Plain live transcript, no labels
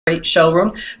great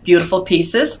showroom, beautiful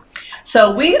pieces.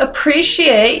 So we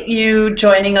appreciate you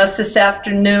joining us this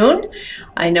afternoon.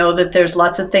 I know that there's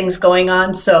lots of things going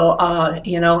on, so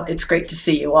you know, it's great to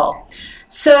see you all.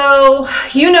 So,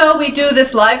 you know, we do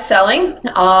this live selling,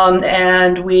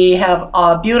 and we have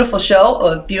a beautiful show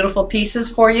of beautiful pieces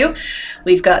for you.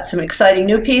 We've got some exciting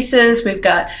new pieces. We've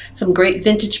got some great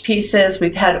vintage pieces.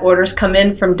 We've had orders come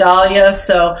in from Dahlia,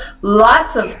 so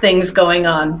lots of things going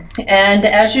on. And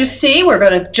as you see, we're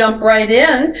going to jump right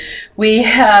in. We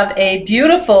have a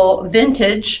beautiful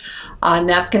vintage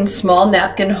napkin, small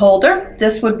napkin holder.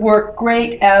 This would work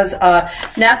great as a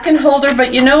napkin holder,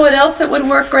 but you know what else it would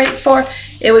work great for?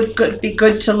 It would be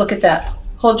good to look at that.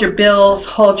 Hold your bills,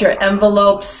 hold your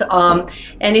envelopes,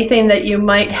 anything that you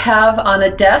might have on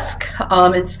a desk.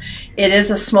 It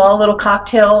is a small little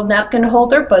cocktail napkin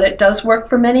holder, but it does work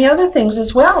for many other things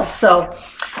as well. So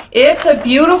it's a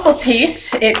beautiful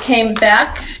piece. It came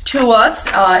back to us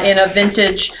in a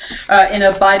vintage, in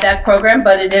a buyback program,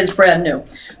 but it is brand new.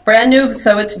 Brand new,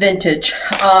 so it's vintage.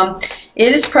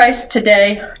 It is priced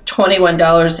today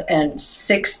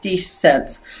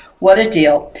 $21.60. What a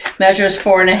deal. Measures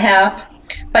 4.5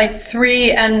 by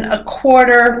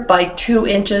 3.25 by 2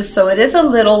 inches, so it is a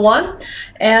little one,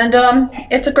 and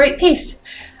it's a great piece.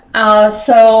 And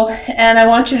I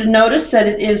want you to notice that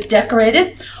it is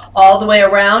decorated all the way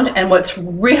around, and what's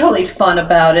really fun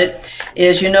about it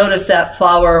is you notice that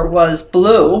flower was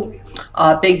blue.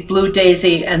 Big blue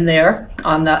daisy in there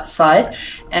on that side,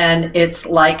 and it's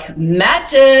like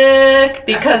magic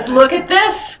because look at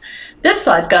this. This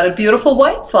side's got a beautiful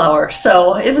white flower,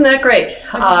 so isn't that great?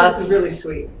 This is really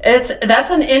sweet.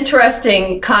 That's an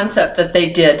interesting concept that they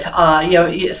did. You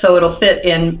know, so it'll fit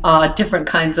in different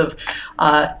kinds of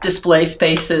display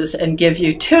spaces and give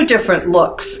you two different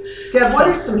looks. Deb, what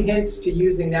are some hints to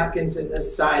using napkins in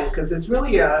this size? Because it's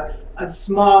really a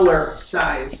smaller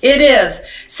size. It is.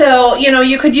 So, you know,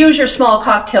 you could use your small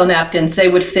cocktail napkins. They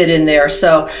would fit in there.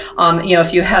 So, you know,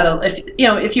 if you had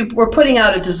if you were putting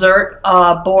out a dessert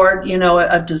board, you know,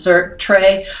 a dessert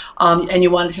tray, and you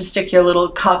wanted to stick your little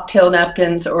cocktail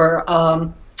napkins or,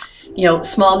 you know,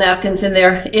 small napkins in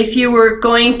there. If you were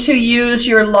going to use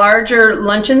your larger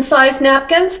luncheon size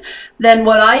napkins, then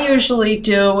what I usually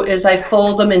do is I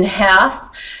fold them in half.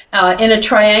 In a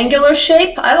triangular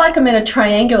shape. I like them in a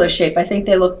triangular shape. I think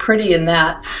they look pretty in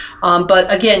that.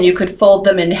 But again, you could fold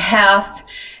them in half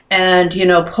and, you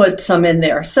know, put some in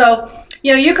there. So,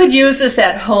 you know, you could use this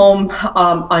at home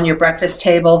on your breakfast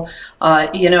table.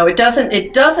 You know, it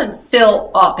doesn't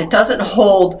fill up. It doesn't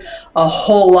hold a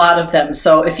whole lot of them.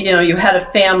 So if, you know, you had a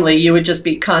family, you would just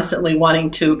be constantly wanting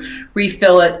to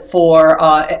refill it for,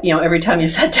 you know, every time you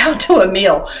sat down to a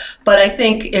meal. But I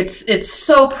think it's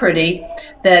so pretty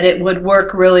that it would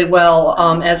work really well,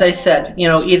 as I said, you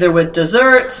know, either with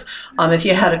desserts, if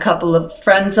you had a couple of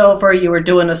friends over, you were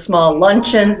doing a small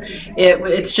luncheon,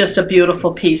 it's just a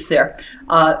beautiful piece there.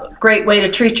 Great way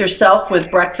to treat yourself with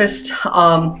breakfast,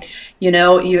 you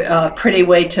know, pretty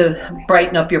way to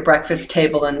brighten up your breakfast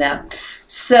table in that.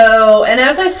 So, and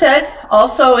as I said,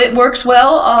 also it works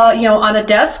well, you know, on a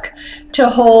desk to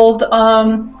hold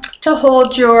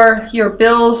your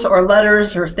bills or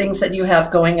letters or things that you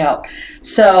have going out.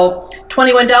 So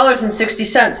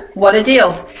 $21.60, what a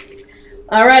deal.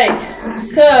 All right,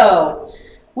 so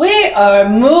we are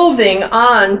moving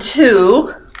on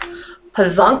to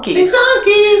Pazunky.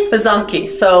 Pazunky.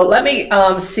 So let me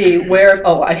see where,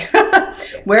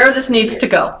 where this needs to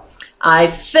go. I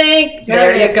think,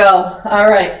 there you go. All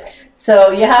right, so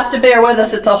you have to bear with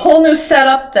us. It's a whole new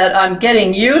setup that I'm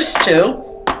getting used to.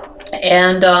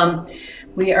 And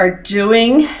we are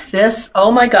doing this,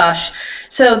 oh my gosh.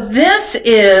 So this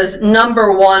is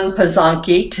 #1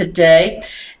 Pazunky today.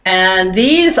 And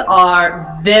these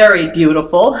are very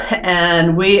beautiful.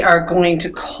 And we are going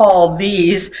to call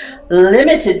these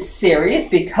limited series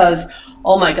because,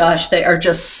 oh my gosh, they are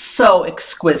just so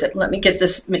exquisite. Let me get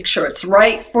this, make sure it's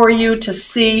right for you to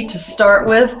see to start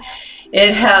with.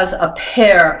 It has a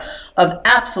pair of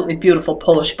absolutely beautiful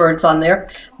Polish birds on there.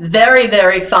 Very,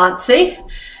 very fancy.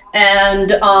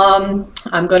 And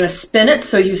I'm going to spin it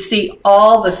so you see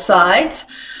all the sides.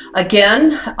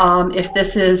 Again, if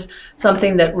this is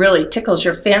something that really tickles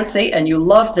your fancy and you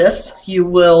love this, you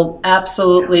will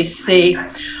absolutely see,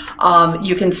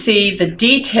 you can see the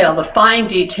detail, the fine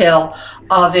detail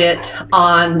of it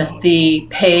on the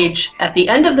page at the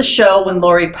end of the show when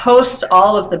Lori posts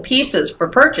all of the pieces for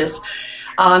purchase.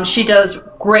 She does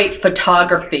great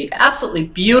photography, absolutely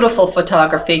beautiful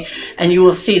photography, and you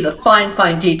will see the fine,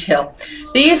 fine detail.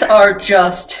 These are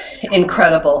just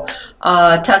incredible.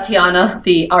 Tatiana,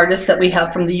 the artist that we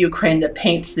have from the Ukraine that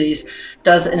paints these,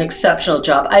 does an exceptional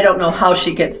job. I don't know how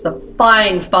she gets the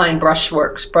fine brush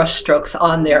strokes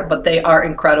on there, but they are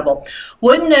incredible.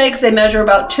 Wooden eggs, they measure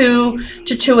about 2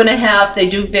 to 2.5. They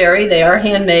do vary. They are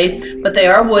handmade, but they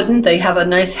are wooden. They have a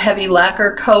nice heavy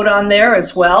lacquer coat on there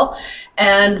as well.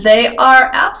 And they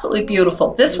are absolutely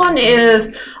beautiful. This one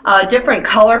is a different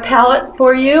color palette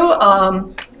for you.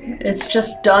 It's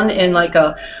just done in like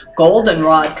a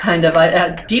goldenrod kind of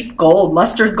a deep gold,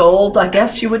 mustard gold, I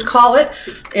guess you would call it.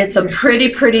 It's a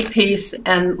pretty piece,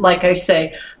 and like I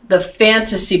say, the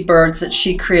fantasy birds that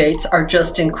she creates are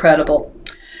just incredible.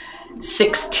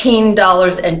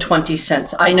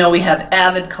 $16.20. I know we have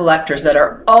avid collectors that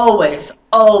are always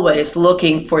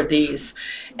looking for these,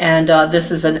 and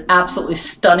this is an absolutely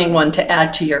stunning one to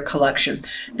add to your collection.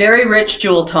 Very rich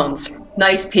jewel tones.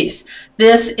 Nice piece.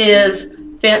 This is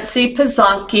Fancy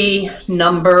Pazanki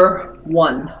number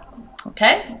 1.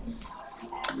 Okay?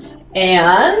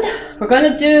 And we're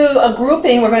going to do a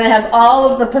grouping. We're going to have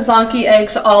all of the Pazanki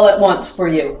eggs all at once for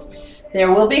you.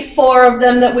 There will be 4 of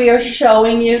them that we are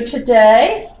showing you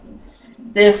today.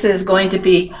 This is going to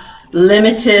be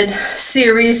limited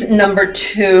series number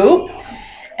 2.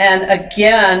 And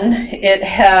again, it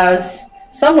has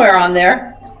somewhere on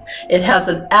there, it has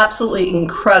an absolutely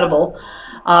incredible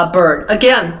bird.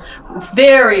 Again,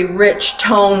 very rich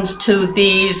tones to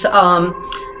these.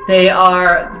 They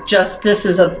are just, this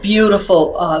is a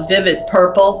beautiful vivid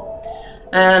purple.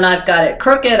 And I've got it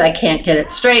crooked. I can't get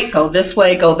it straight. Go this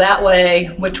way, go that way.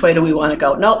 Which way do we want to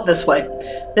go? Nope, this way.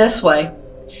 This way.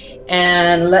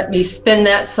 And let me spin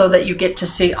that so that you get to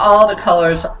see all the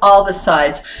colors, all the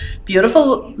sides.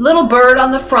 Beautiful little bird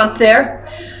on the front there.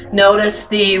 Notice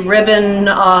the ribbon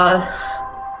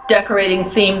decorating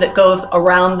theme that goes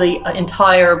around the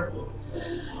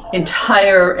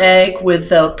entire egg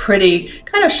with a pretty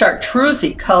kind of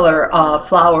chartreusey color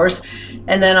flowers.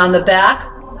 And then on the back,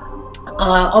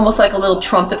 almost like a little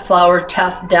trumpet flower,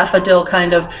 daffodil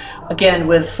kind of, again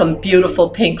with some beautiful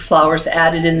pink flowers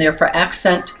added in there for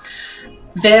accent.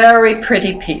 Very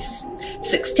pretty piece.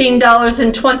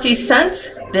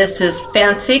 $16.20. This is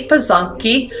Fancy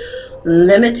Pazanki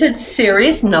limited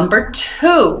series number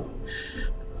 2.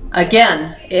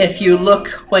 Again, if you look,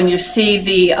 when you see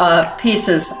the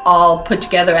pieces all put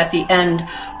together at the end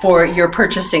for your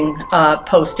purchasing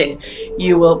posting,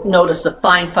 you will notice the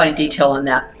fine detail on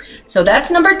that. So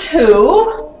that's number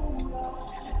 2.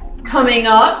 Coming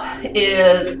up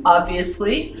is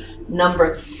obviously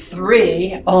number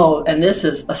 3. Oh, and this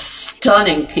is a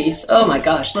stunning piece. Oh my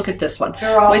gosh, look at this one.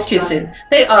 Wait till you see.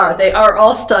 They are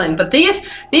all stunning, but these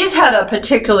had a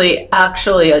particularly,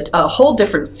 actually a whole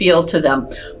different feel to them.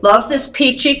 Love this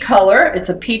peachy color. It's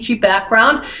a peachy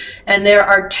background, and there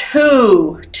are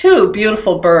two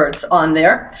beautiful birds on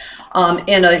there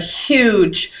in a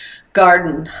huge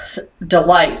garden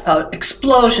delight,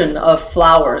 explosion of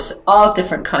flowers, all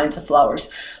different kinds of flowers.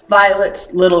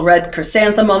 Violets, little red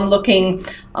chrysanthemum looking,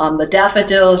 the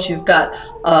daffodils, you've got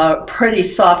pretty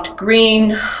soft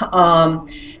green,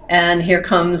 and here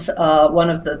comes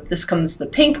this comes the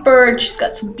pink bird. She's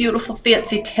got some beautiful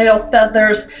fancy tail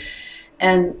feathers.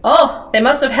 And oh, they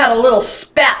must have had a little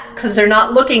spat because they're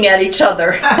not looking at each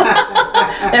other.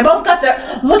 They both got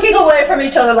their looking away from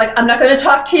each other like, I'm not going to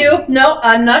talk to you. No,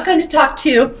 I'm not going to talk to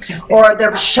you. Or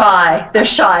they're shy. They're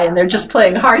shy and they're just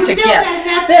playing hard to get.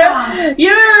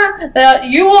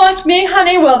 You want me,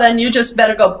 honey? Well, then you just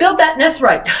better go build that nest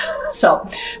right. So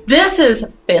this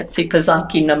is Fancy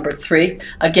Pazanki number 3.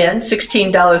 Again,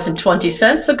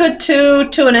 $16.20. A good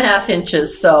 2.5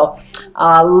 inches. So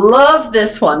love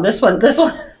this one. This one,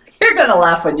 you're going to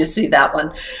laugh when you see that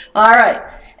one. All right.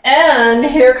 And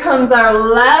here comes our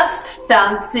last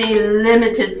Fancy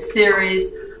limited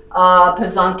series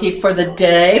Pazanki for the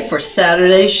day, for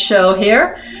Saturday's show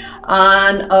here.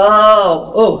 And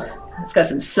oh, it's got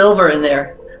some silver in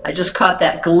there. I just caught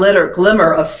that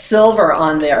glimmer of silver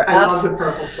on there. I love the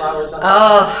purple flowers on there.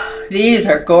 Oh, these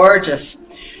are gorgeous.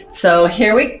 So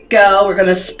here we go. We're going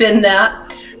to spin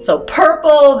that. So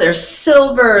purple, there's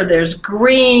silver, there's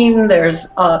green, there's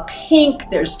pink,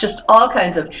 there's just all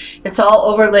kinds of, it's all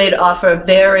overlaid off a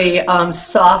very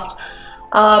soft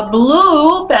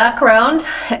blue background,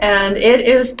 and it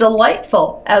is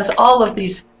delightful, as all of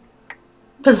these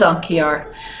Pazanki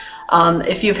are.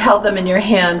 If you've held them in your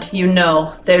hand, you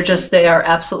know they are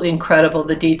absolutely incredible,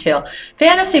 the detail.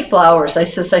 Fantasy flowers, I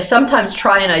sometimes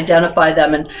try and identify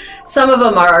them, and some of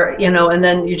them are, and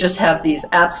then you just have these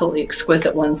absolutely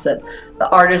exquisite ones that the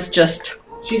artist just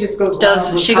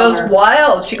goes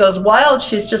wild. She goes wild.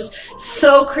 She's just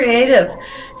so creative.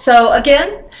 So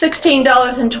again,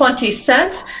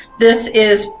 $16.20. This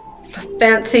is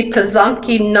fancy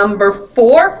Pazunki number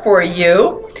 4 for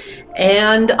you.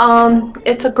 And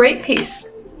it's a great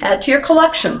piece. Add to your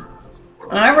collection.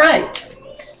 All right.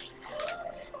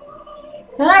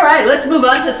 All right, let's move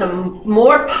on to some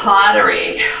more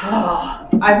pottery. Oh.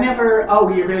 I've never, oh,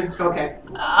 you're gonna, okay.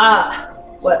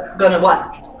 What? Gonna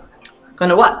what?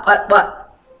 Gonna what? What?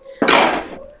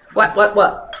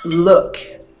 What? Look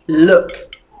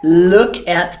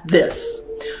at this.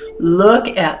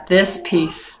 Look at this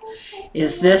piece.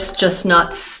 Is this just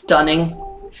not stunning?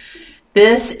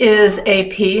 This is a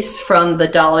piece from the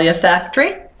Dahlia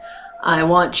factory. I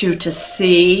want you to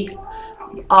see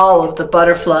all of the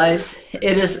butterflies.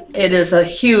 It is a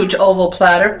huge oval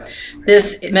platter.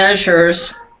 This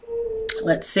measures,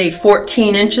 let's see,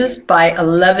 14 inches by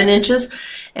 11 inches,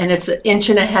 and it's 1.5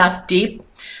 inches deep.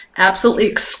 Absolutely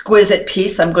exquisite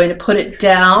piece. I'm going to put it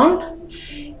down.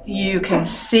 You can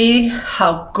see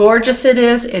how gorgeous it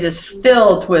is. It is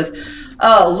filled with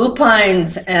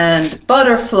lupines and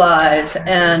butterflies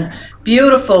and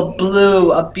beautiful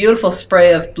blue, a beautiful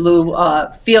spray of blue,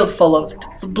 field full of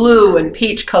blue and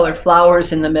peach colored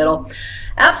flowers in the middle.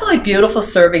 Absolutely beautiful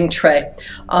serving tray.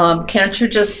 Can't you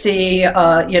just see,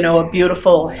 a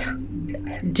beautiful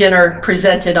dinner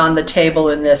presented on the table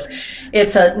in this?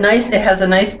 It has a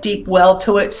nice deep well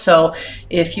to it, so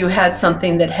if you had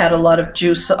something that had a lot of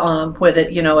juice with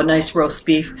it, a nice roast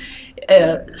beef,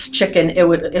 chicken, it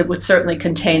would certainly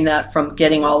contain that from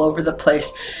getting all over the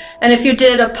place. And if you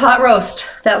did a pot roast,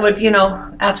 that would,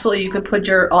 absolutely, you could put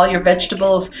all your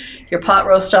vegetables, your pot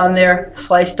roast on there,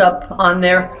 sliced up on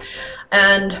there.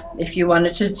 And if you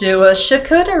wanted to do a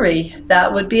charcuterie,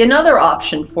 that would be another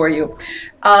option for you.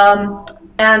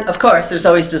 And of course, there's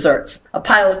always desserts. A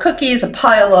pile of cookies, a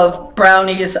pile of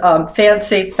brownies,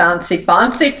 fancy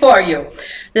for you.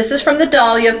 This is from the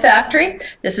Dahlia factory.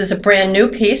 This is a brand new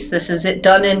piece. This is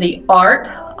done in the art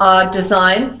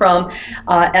design from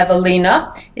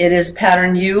Evelina. It is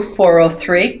pattern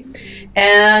U403.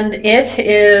 And it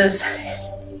is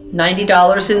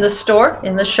 $90 in the store,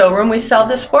 in the showroom we sell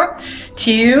this for.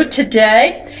 To you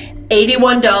today,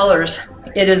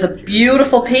 $81. It is a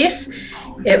beautiful piece.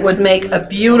 It would make a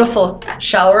beautiful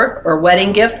shower or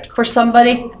wedding gift for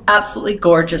somebody. Absolutely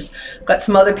gorgeous. Got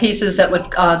some other pieces that would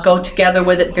go together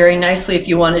with it very nicely if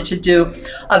you wanted to do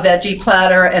a veggie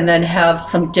platter and then have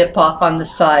some dip off on the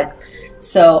side.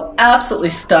 So absolutely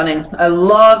stunning. I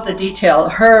love the detail.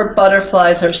 Her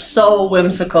butterflies are so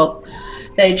whimsical.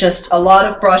 A lot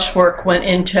of brushwork went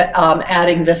into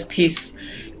adding this piece.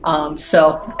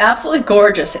 So absolutely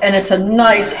gorgeous. And it's a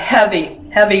nice,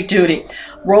 heavy duty.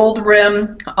 Rolled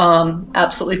rim,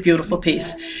 absolutely beautiful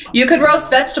piece. You could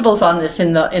roast vegetables on this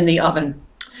in the oven.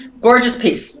 Gorgeous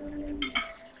piece.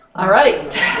 All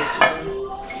right.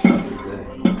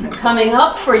 Coming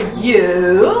up for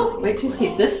you, wait till you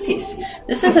see this piece.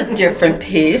 This is a different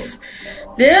piece.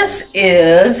 This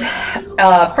is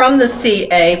from the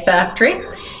CA factory.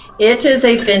 It is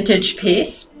a vintage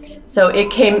piece. So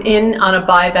it came in on a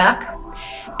buyback,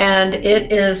 and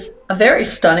it is a very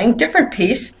stunning, different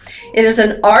piece. It is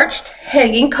an arched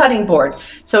hanging cutting board.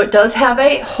 So it does have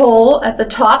a hole at the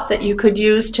top that you could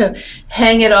use to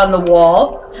hang it on the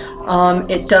wall.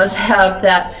 It does have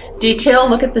that detail.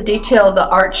 Look at the detail of the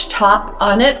arched top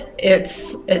on it.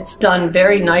 It's done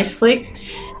very nicely.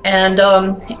 And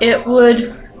it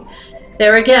would,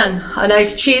 there again, a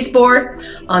nice cheese board.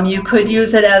 You could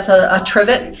use it as a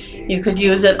trivet. You could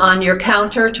use it on your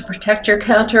counter to protect your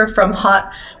counter from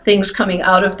hot things coming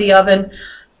out of the oven.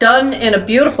 Done in a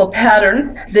beautiful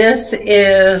pattern. This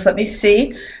is, let me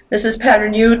see, this is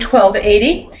pattern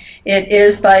U1280. It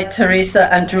is by Teresa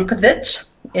Andrukovic.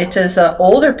 It is an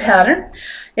older pattern.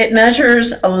 It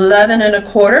measures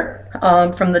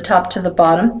 11.25 from the top to the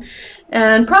bottom,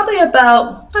 and probably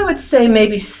about, I would say,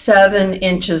 maybe 7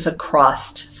 inches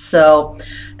across. So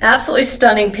absolutely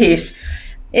stunning piece.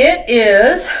 It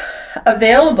is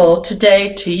available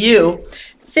today to you,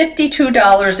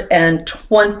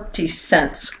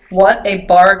 $52.20. What a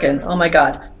bargain. Oh my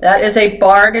God. That is a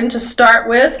bargain to start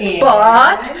with,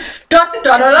 but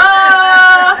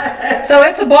so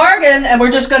it's a bargain, and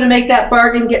we're just going to make that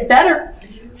bargain get better.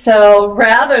 So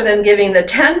rather than giving the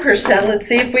 10%, let's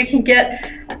see if we can get,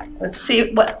 let's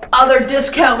see what other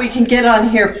discount we can get on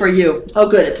here for you. Oh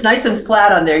good, it's nice and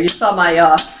flat on there. You saw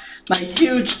my my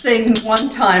huge thing one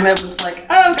time. It was like,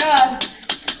 oh God,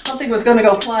 something was going to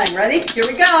go flying. Ready? Here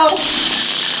we go. All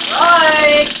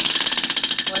right.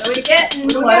 What are we getting?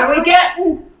 What are we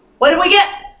getting? What did we get?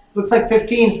 Looks like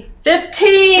 15.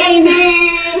 15.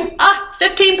 15.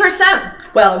 15%.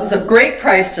 Well, it was a great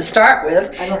price to start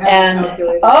with. I don't have a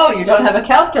calculator. Oh, you don't have a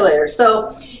calculator. So,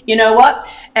 you know what?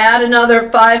 Add another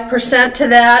 5% to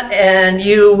that, and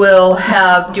you will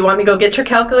have, do you want me to go get your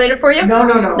calculator for you? No,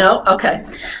 no, no. No? Okay.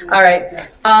 All right.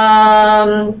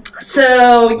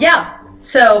 So, yeah.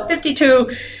 So, it's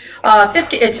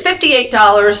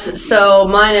 $58, so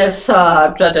minus,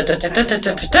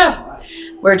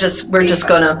 we're just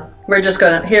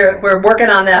gonna, here, we're working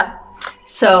on that.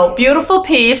 So, beautiful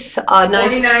piece,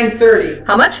 nice. $49.30.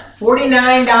 How much?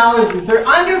 $49.30,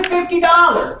 under $50.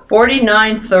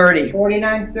 $49.30.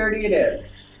 $49.30 it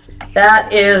is.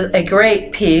 That is a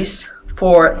great piece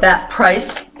for that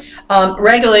price.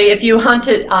 Regularly, if you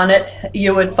hunted on it,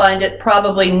 you would find it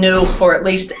probably new for at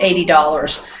least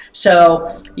 $80. So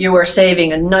you are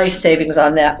saving a nice savings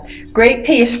on that. Great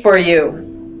piece for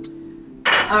you.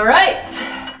 All right.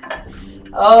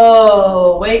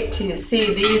 Oh, wait till you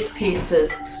see these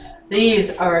pieces.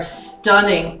 These are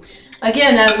stunning.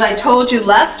 Again, as I told you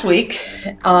last week,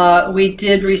 we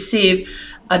did receive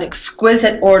an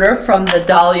exquisite order from the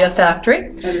Dahlia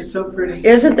factory. That is so pretty.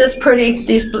 Isn't this pretty?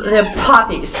 These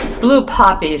poppies, blue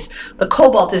poppies. The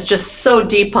cobalt is just so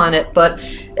deep on it, but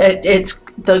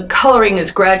the coloring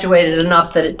is graduated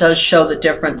enough that it does show the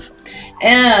difference.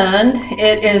 And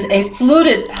it is a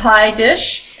fluted pie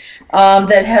dish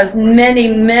that has many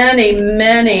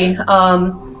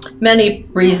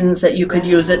reasons that you could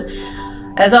use it.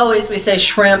 As always, we say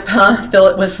shrimp, huh? Fill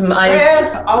it with some ice.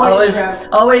 Shrimp, always shrimp.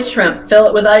 Always shrimp. Fill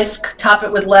it with ice, top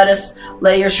it with lettuce,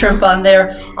 lay your shrimp on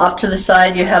there. Off to the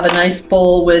side, you have a nice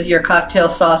bowl with your cocktail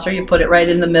saucer. You put it right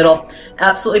in the middle.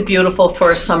 Absolutely beautiful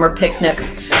for a summer picnic.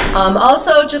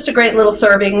 Also, just a great little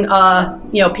serving,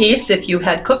 piece if you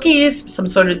had cookies, some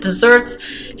sort of desserts.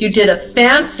 If you did a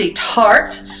fancy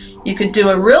tart, you could do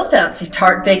a real fancy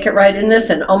tart, bake it right in this,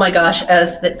 and oh my gosh,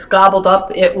 as it's gobbled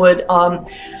up, it would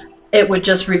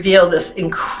just reveal this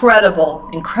incredible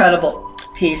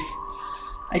piece.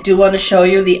 I do want to show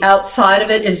you the outside of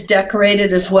it is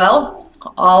decorated as well,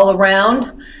 all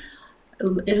around.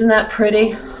 Isn't that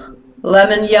pretty?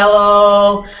 Lemon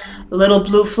yellow, little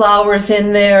blue flowers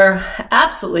in there.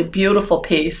 Absolutely beautiful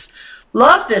piece.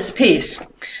 Love this piece.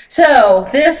 So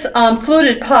this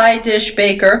fluted pie dish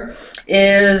baker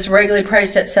is regularly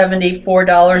priced at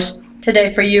 $74.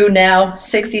 Today for you now,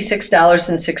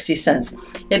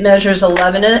 $66.60. It measures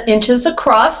 11 inches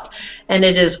across and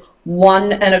it is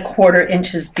 1 1/4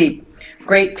 inches deep.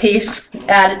 Great piece.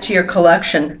 Add it to your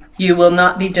collection. You will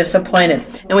not be disappointed.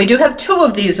 And we do have 2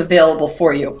 of these available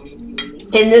for you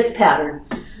in this pattern.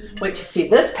 Wait to see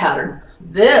this pattern.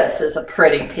 This is a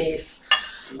pretty piece.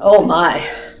 Oh my.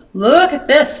 Look at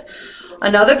this.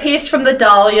 Another piece from the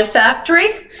Dahlia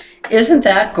factory. Isn't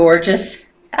that gorgeous?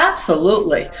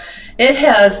 Absolutely. It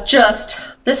has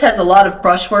this has a lot of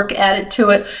brushwork added to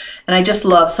it, and I just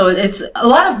love, so it's a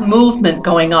lot of movement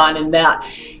going on in that.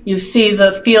 You see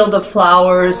the field of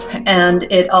flowers, and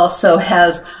it also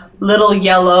has little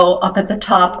yellow up at the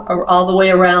top, or all the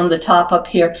way around the top up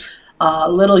here,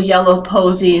 little yellow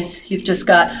posies. You've just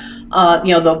got,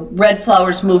 the red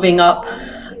flowers moving up,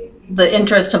 the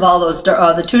interest of all those,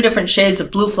 the 2 different shades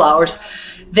of blue flowers.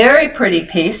 Very pretty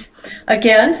piece.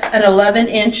 Again, an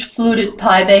 11-inch fluted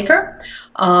pie baker.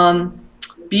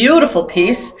 Beautiful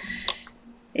piece.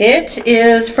 It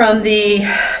is from the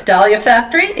Dahlia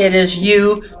factory. It is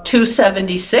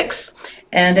U276.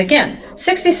 And again,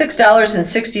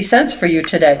 $66.60 for you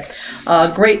today.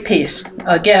 Great piece.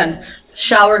 Again,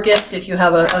 shower gift if you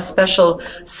have a special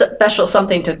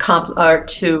something to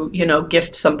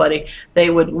gift somebody. They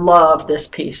would love this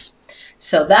piece.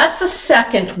 So that's the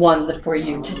second one for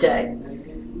you today.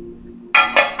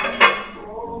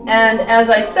 And as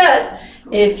I said,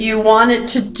 if you wanted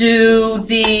to do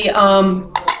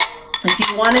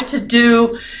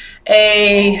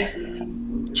a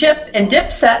chip and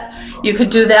dip set, you could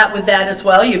do that with that as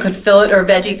well. You could fill it or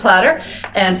veggie platter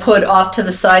and put off to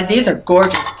the side. These are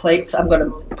gorgeous plates. I'm going to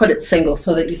put it single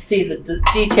so that you see the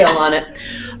detail on it.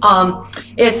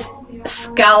 It's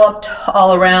scalloped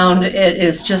all around. It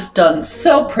is just done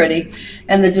so pretty,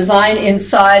 and the design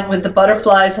inside with the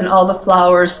butterflies and all the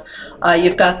flowers,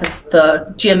 you've got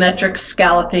the geometric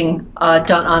scalloping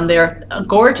done on there. A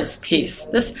gorgeous piece.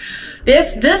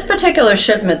 This particular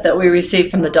shipment that we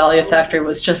received from the Dahlia factory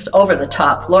was just over the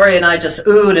top. Lori and I just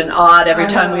oohed and awed every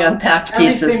time we unpacked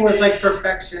pieces. Everything was like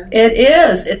perfection. It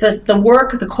is.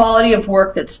 The quality of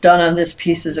work that's done on this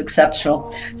piece is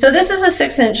exceptional. So this is a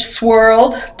 6-inch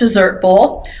swirled dessert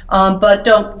bowl, but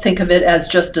don't think of it as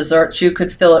just desserts. You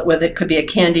could fill it with, it could be a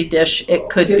candy dish, it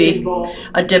could be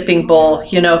a dipping bowl.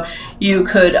 You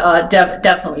could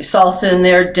definitely salsa in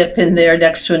there, dip in there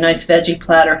next to a nice veggie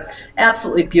platter.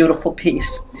 Absolutely beautiful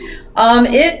piece.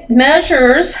 It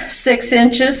measures 6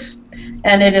 inches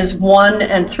and it is 1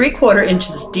 3/4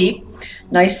 inches deep.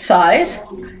 Nice size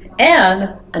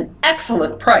and an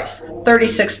excellent price,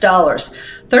 $36.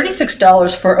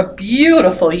 $36 for a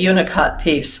beautiful unicut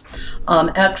piece.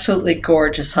 Absolutely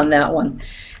gorgeous on that one.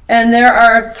 And there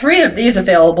are 3 of these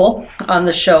available on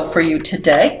the show for you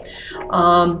today.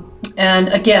 And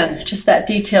again, just that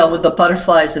detail with the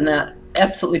butterflies in that,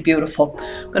 absolutely beautiful.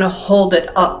 I'm going to hold it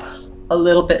up a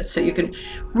little bit so you can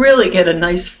really get a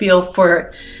nice feel for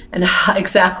it and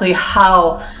exactly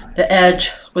how the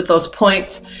edge with those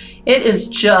points. It is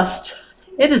just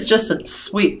a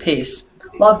sweet piece.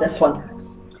 Love this one.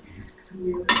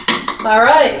 All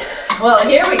right. Well,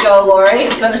 here we go, Lori.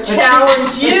 I'm going to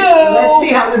challenge you. Let's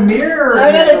see how the mirror.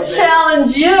 I'm going to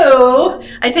challenge you.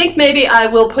 I think maybe I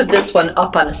will put this one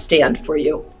up on a stand for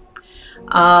you.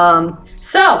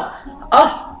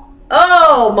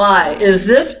 Oh my, is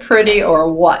this pretty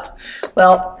or what?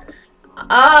 Well,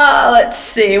 let's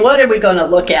see. What are we going to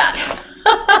look at?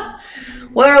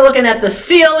 We're looking at the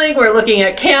ceiling. We're looking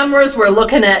at cameras. We're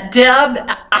looking at Deb.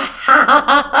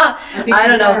 I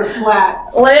don't know.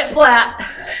 Flat. Lay it flat.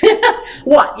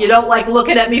 What? You don't like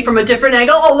looking at me from a different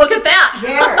angle? Oh, look at that.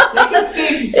 There. You can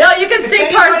see. Yeah, you can see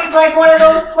part. Like one of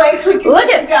those plates we can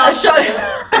look at. I'll show you.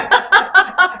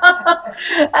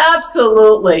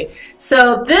 Absolutely.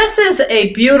 So this is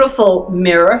a beautiful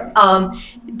mirror.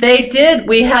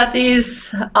 We had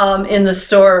these in the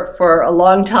store for a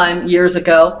long time, years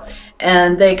ago,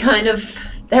 and they're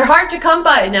hard to come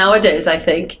by nowadays, I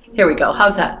think. Here we go.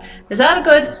 How's that? Is that a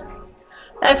good?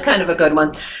 That's kind of a good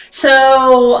one.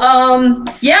 So,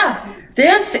 yeah,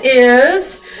 this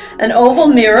is an oval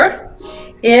mirror.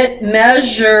 It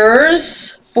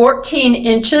measures 14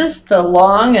 inches the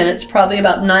long, and it's probably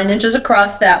about 9 inches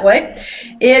across that way.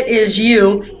 It is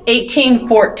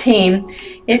U1814.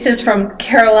 It is from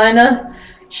Carolina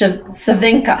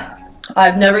Savinka.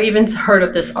 I've never even heard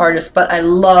of this artist, but I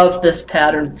love this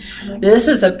pattern. This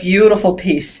is a beautiful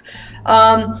piece.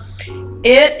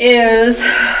 It is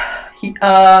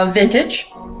vintage.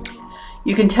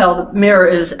 You can tell the mirror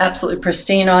is absolutely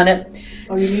pristine on it.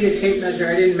 Oh, you need a tape measure.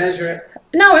 I didn't measure it.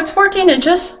 No, it's 14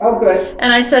 inches. Oh, good.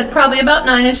 And I said probably about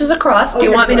 9 inches across. Do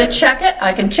you want me to check it?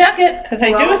 I can check it because I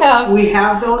do have. We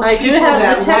have those. I do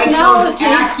have the technology. Like those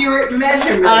accurate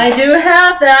measurements. I do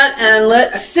have that, and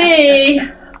let's see.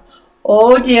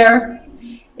 Oh dear.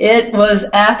 It was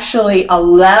actually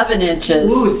 11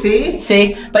 inches. Ooh, see?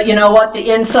 See? But you know what?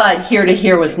 The inside here to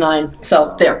here was 9.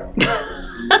 So there.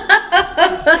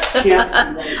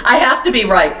 I have to be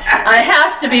right. I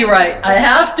have to be right. I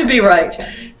have to be right.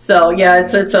 So yeah,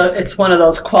 it's one of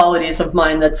those qualities of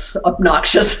mine that's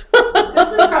obnoxious.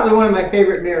 This is probably one of my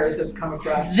favorite mirrors that's come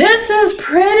across. This is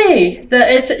pretty.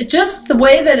 It's just the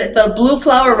way that the blue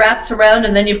flower wraps around,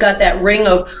 and then you've got that ring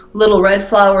of little red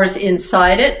flowers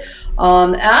inside it.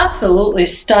 Absolutely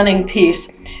stunning piece.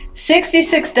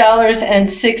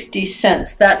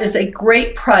 $66.60. That is a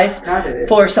great price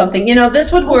for something. You know,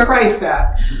 this would work. Who priced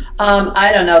that?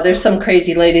 I don't know. There's some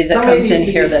crazy lady that comes in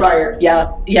here that. Fired. Yeah.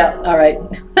 All right.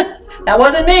 That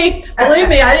wasn't me. Believe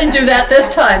me, I didn't do that this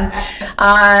time.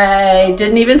 I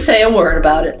didn't even say a word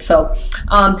about it. So,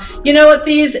 you know what?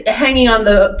 These hanging on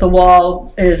the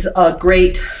wall is a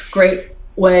great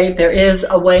way. There is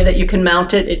a way that you can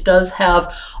mount it. It does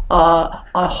have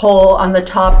a hole on the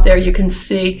top there. You can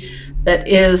see that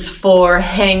is for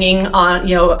hanging on,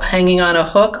 hanging on a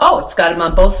hook. Oh, it's got them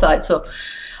on both sides. So,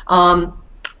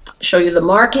 show you the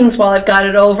markings while I've got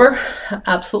it over.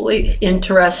 Absolutely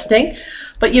interesting.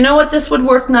 But you know what? This would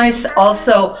work nice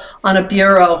also on a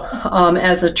bureau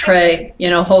as a tray,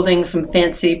 holding some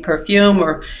fancy perfume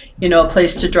or, a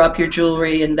place to drop your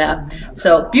jewelry and that.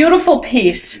 So beautiful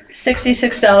piece,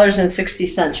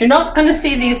 $66.60. You're not going to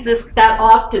see these that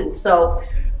often, so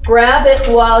grab it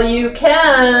while you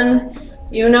can.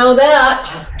 You know that.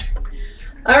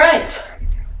 All right.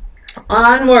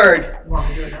 Onward.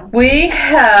 We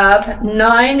have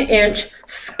 9-inch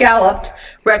scalloped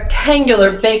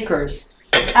rectangular bakers.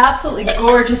 Absolutely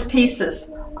gorgeous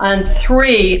pieces on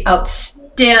 3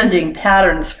 outstanding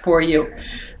patterns for you.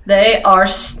 They are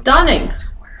stunning.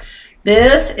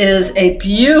 This is a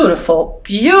beautiful,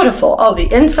 oh, the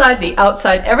inside, the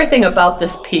outside, everything about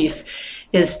this piece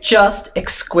is just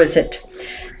exquisite.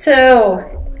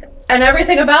 So, and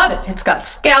everything about it. It's got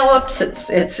scallops,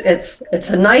 it's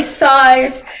a nice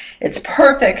size, it's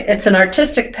perfect. It's an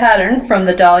artistic pattern from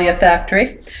the Dahlia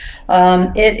factory.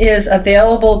 It is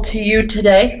available to you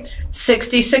today.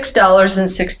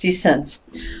 $66.60.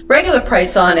 Regular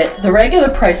price on it, the regular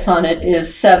price on it is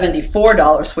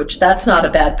 $74, which that's not a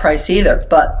bad price either,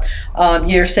 but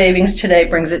your savings today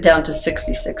brings it down to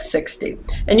 $66.60.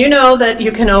 And you know that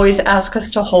you can always ask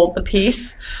us to hold the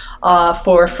piece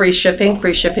for free shipping.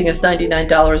 Free shipping is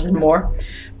 $99 and more.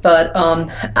 But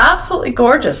absolutely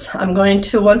gorgeous. I'm going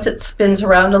to, once it spins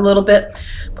around a little bit,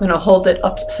 I'm going to hold it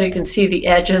up so you can see the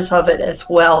edges of it as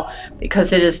well,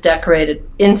 because it is decorated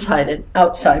inside and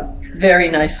outside very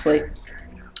nicely.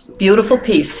 Beautiful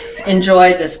piece.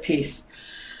 Enjoy this piece.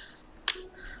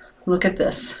 Look at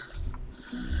this.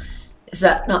 Is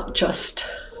that not just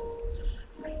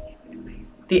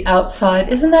the outside?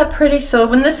 Isn't that pretty? So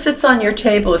when this sits on your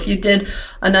table, if you did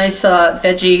a nice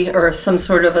veggie or some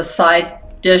sort of a side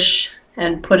dish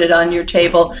and put it on your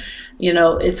table, you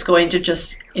know, it's going to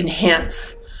just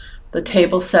enhance the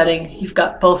table setting. You've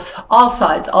got both, all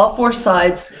sides, all four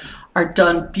sides are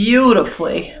done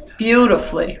beautifully,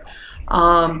 beautifully.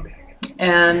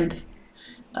 And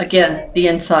again, the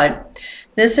inside.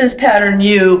 This is pattern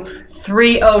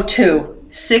U302,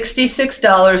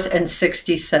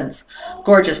 $66.60.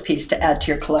 Gorgeous piece to add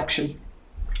to your collection.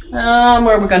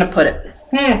 Where we're going to put it?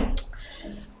 I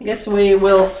guess we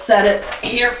will set it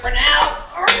here for now.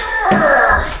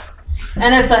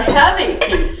 And it's a heavy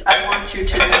piece, I want you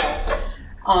to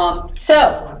know.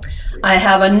 So I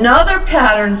have another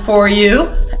pattern for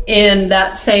you in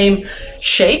that same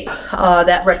shape,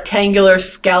 that rectangular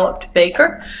scalloped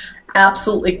baker.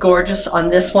 Absolutely gorgeous on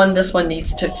this one. This one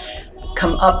needs to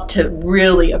come up to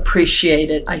really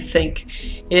appreciate it, I think.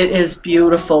 It is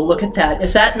beautiful. Look at that.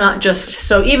 Is that not just,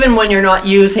 so even when you're not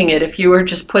using it, if you were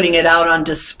just putting it out on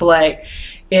display,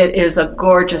 it is a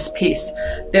gorgeous piece.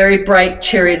 Very bright,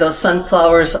 cheery, those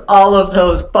sunflowers, all of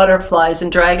those butterflies and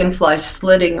dragonflies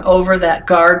flitting over that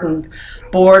garden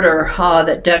border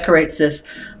that decorates this.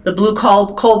 The blue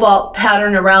cobalt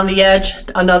pattern around the edge,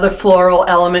 another floral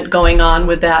element going on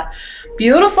with that.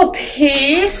 Beautiful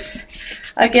piece.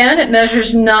 Again, it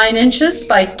measures 9 inches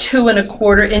by 2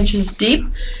 1/4 inches deep.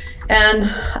 And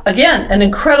again, an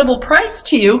incredible price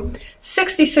to you,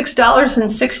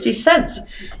 $66.60.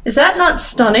 Is that not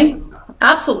stunning?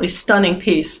 Absolutely stunning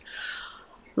piece.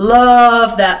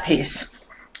 Love that piece.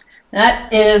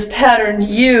 That is pattern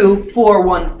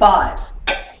U415.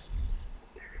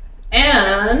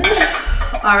 And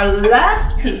our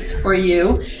last piece for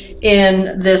you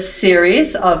in this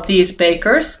series of these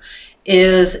bakers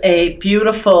is a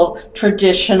beautiful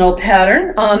traditional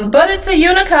pattern, but it's a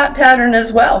unicut pattern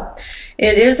as well.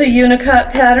 It is a unicut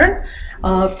pattern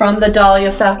from the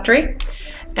Dahlia factory,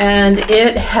 and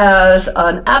it has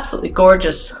an absolutely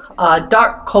gorgeous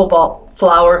dark cobalt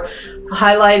flower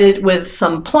highlighted with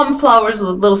some plum flowers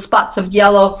with little spots of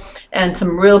yellow and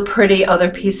some real pretty other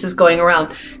pieces going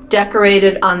around.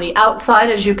 Decorated on the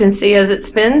outside, as you can see as it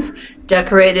spins.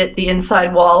 Decorated, the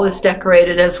inside wall is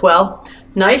decorated as well.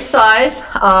 Nice size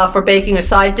for baking a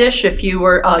side dish if you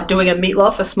were doing a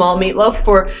meatloaf, a small meatloaf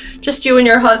for just you and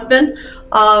your husband,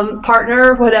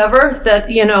 partner, whatever, that,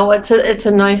 you know, it's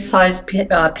a nice size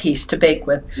piece to bake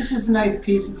with. This is a nice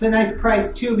piece. It's a nice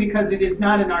price too, because it is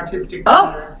not an artistic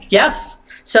pattern. Oh, yes.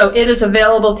 So it is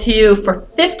available to you for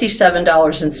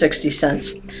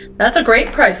 $57.60. That's a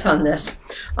great price on this.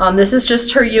 This is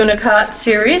just her unicut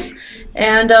series,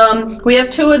 and we have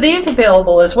 2 of these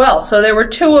available as well. So there were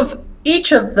 2 of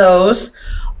each of those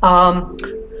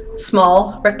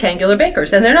small rectangular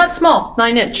bakers, and they're not small,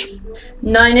 9 inch.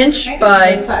 9 inch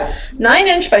by 9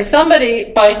 inch by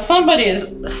somebody is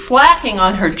slacking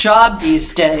on her job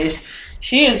these days.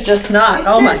 She is just not.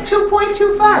 Oh my.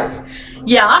 2.25.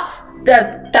 Yeah,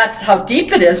 that's how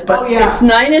deep it is, but oh, yeah. It's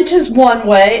 9 inches one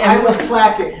way. And I was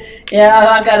slacking. Yeah,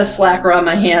 I've got a slacker on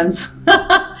my hands.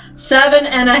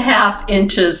 7.5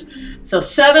 inches. So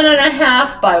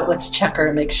 7.5 by, let's check her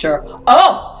to make sure.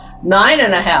 Oh,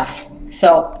 9.5.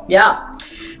 So yeah,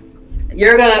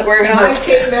 we're gonna. My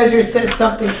tape measure said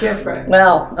something different.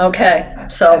 Well, okay,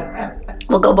 so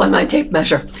we'll go by my tape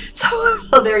measure. So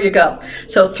there you go.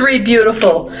 So 3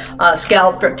 beautiful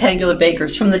scalloped rectangular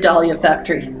bakers from the Dahlia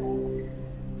factory.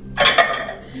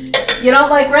 You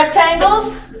don't like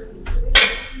rectangles?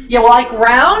 You like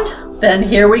round? Then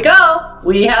here we go.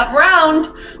 We have round.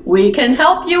 We can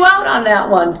help you out on that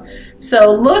one.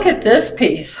 So look at this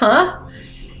piece, huh?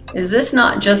 Is this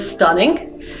not just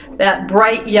stunning? That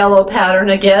bright yellow pattern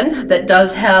again that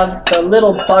does have the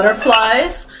little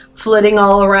butterflies flitting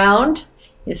all around.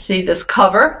 You see this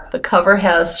cover. The cover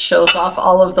shows off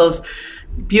all of those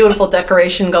beautiful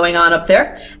decoration going on up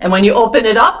there. And when you open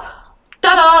it up,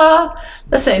 ta-da!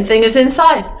 The same thing is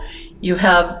inside. You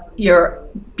have your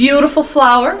beautiful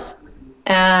flowers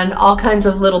and all kinds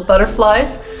of little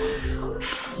butterflies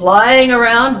flying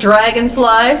around,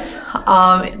 dragonflies.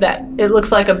 It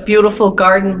looks like a beautiful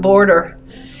garden border.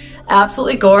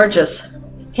 Absolutely gorgeous.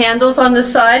 Handles on the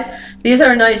side. These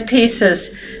are nice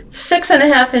pieces.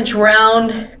 6.5-inch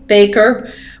round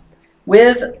baker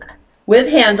with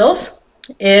handles.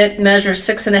 It measures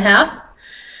 6.5,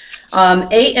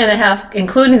 8.5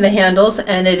 including the handles,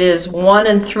 and it is 1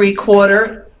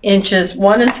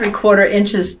 3/4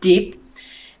 inches deep.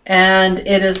 And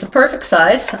it is the perfect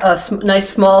size, a nice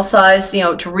small size, you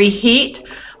know, to reheat.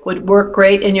 Would work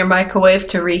great in your microwave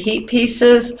to reheat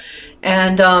pieces.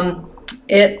 And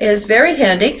it is very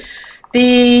handy.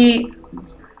 The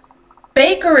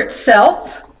baker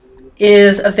itself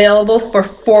is available for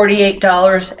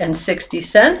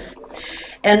 $48.60.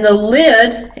 And the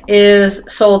lid is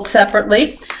sold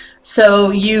separately. So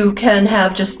you can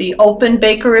have just the open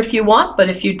baker if you want, but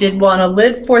if you did want a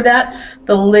lid for that,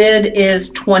 the lid is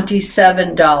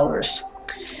 $27.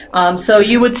 So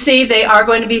you would see they are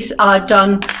going to be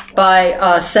done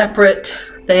by separate.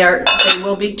 They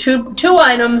will be two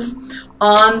items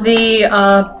on the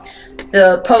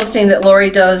posting that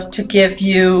Lori does to give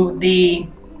you the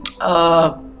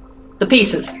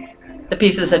pieces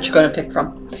that you're going to pick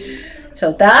from.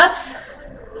 So that's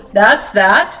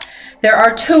that. There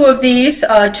are 2 of these,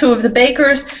 2 of the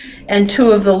bakers and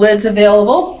 2 of the lids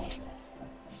available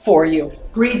for you.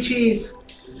 Brie cheese.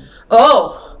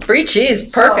 Oh, brie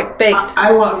cheese, perfect baked.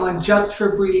 I want one just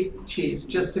for brie cheese,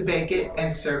 just to bake it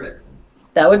and serve it.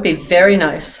 That would be very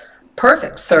nice.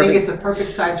 Perfect serving. I think it's a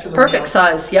perfect size for the perfect meal.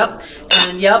 Size, yep.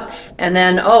 And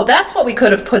then, oh, that's what we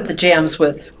could have put the jams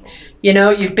with. You know,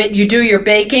 you do your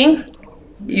baking,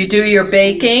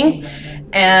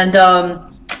 and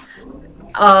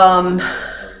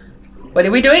what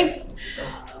are we doing?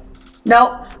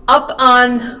 No, up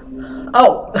on,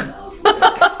 oh.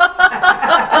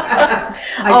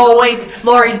 Oh, wait,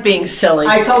 Lori's being silly.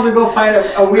 I told her to go find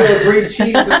a wheel of brie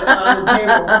cheese on the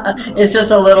table. It's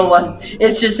just a little one.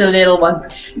 It's just a little one.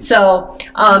 So,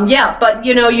 yeah, but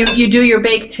you know, you do your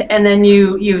baked and then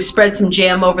you spread some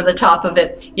jam over the top of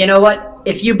it. You know what?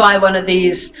 If you buy one of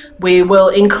these, we will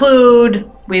include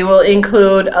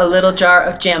a little jar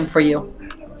of jam for you.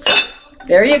 So,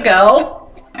 there you go.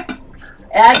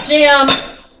 Add jam.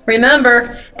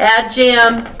 Remember, add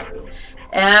jam.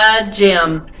 Add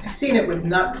jam. I've seen it with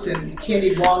nuts and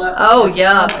candied walnuts. Oh,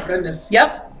 yeah. Oh, my goodness.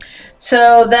 Yep.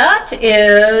 So that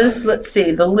is, let's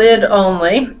see, the lid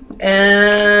only.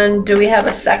 And do we have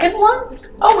a second one?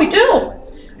 Oh, we do.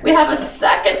 We have a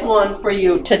second one for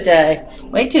you today.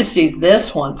 Wait till you see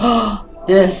this one. Oh,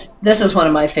 this is one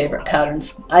of my favorite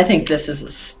patterns. I think this is a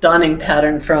stunning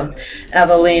pattern from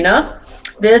Evelina.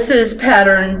 This is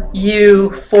pattern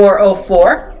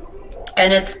U404.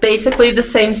 And it's basically the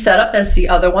same setup as the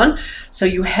other one. So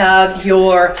you have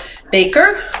your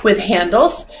baker with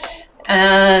handles,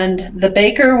 and the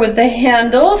baker with the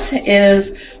handles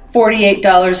is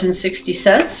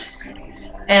 $48.60.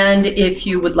 And if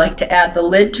you would like to add the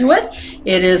lid to it,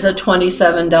 it is a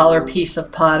 $27 piece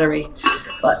of pottery.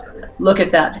 But look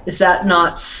at that. Is that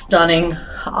not stunning?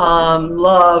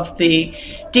 Love the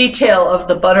detail of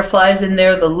the butterflies in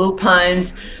there, the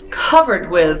lupines, covered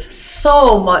with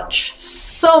so much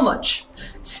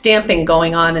stamping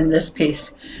going on in this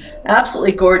piece.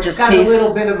 Absolutely gorgeous piece. Got a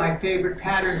little bit of my favorite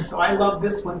pattern, so I love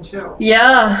this one too.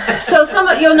 Yeah. So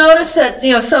you'll notice that,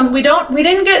 you know, we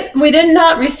did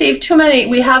not receive too many.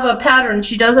 We have a pattern.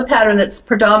 She does a pattern that's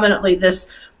predominantly this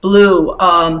blue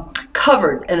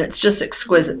covered, and it's just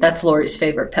exquisite. That's Lori's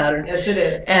favorite pattern. Yes, it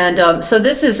is. And so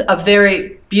this is a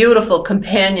very beautiful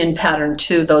companion pattern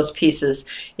to those pieces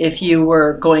if you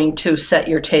were going to set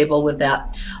your table with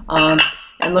that.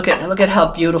 And look at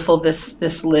how beautiful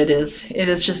this lid is. It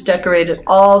is just decorated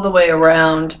all the way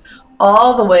around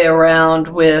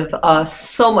with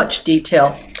so much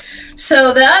detail.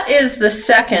 So that is the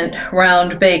second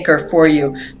round baker for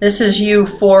you. This is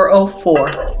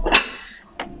U404.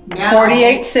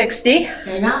 $48.60.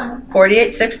 Hang on.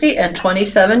 $48.60 and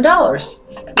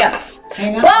 $27. Yes.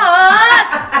 Hang on.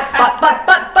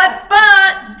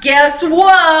 But guess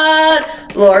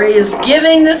what? Lori is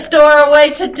giving the store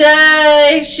away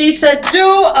today. She said,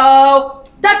 wheel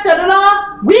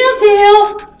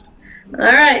deal. All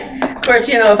right. Of course,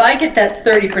 you know, if I get that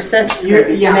 30%, she's going to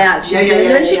be mad.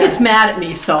 Then she gets mad at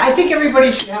me. So I think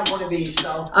everybody should have one of these.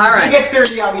 So all right. If you get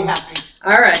 30, I'll be happy.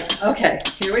 All right. Okay.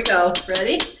 Here we go.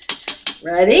 Ready?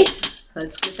 Ready?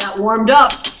 Let's get that warmed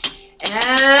up.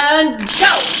 And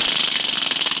go.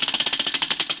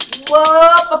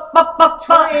 Whoa.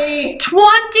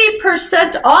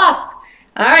 20% off.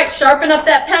 All right. Sharpen up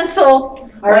that pencil.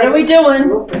 What are we doing?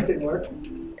 That didn't work.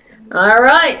 All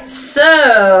right,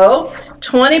 so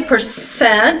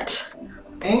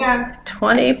 20%. Hang on.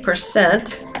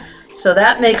 20%. So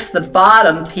that makes the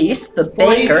bottom piece, the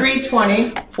baker.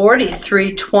 43.20.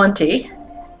 43.20.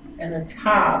 And the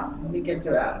top, let me get to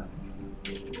that.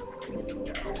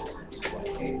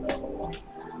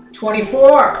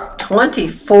 24.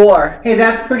 24. Hey,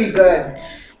 that's pretty good.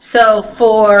 So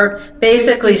for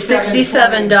basically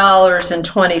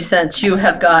 $67.20, you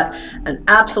have got an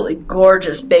absolutely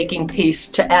gorgeous baking piece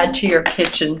to add to your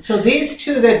kitchen. So these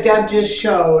two that Deb just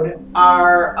showed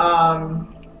are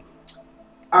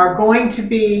going to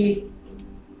be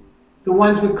the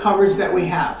ones with covers that we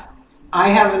have. I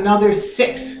have another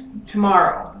 6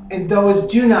 tomorrow, and those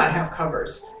do not have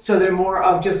covers. So they're more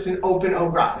of just an open au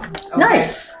gratin. Okay?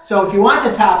 Nice. So if you want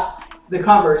the tops, the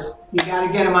covers, you got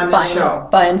to get them on this show.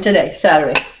 Buy them today,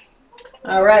 Saturday.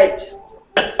 All right.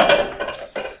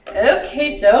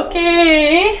 Okay,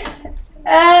 dokie.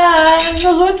 And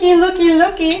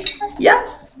looky.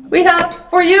 Yes, we have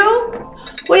for you,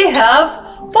 we have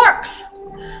forks.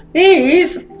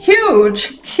 These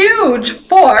huge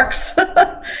forks.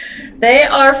 They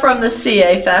are from the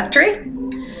CA factory.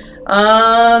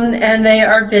 And they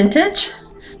are vintage.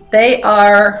 They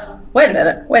are, wait a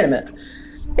minute.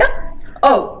 Yep.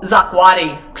 Oh,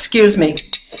 Zakwati, excuse me.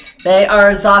 They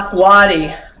are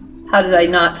Zakwati. How did I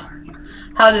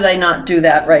not do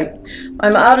that right?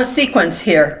 I'm out of sequence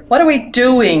here. What are we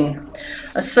doing?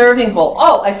 A serving bowl.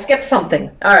 Oh, I skipped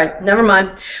something. All right, never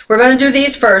mind. We're going to do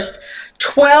these first.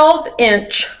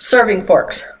 12-inch serving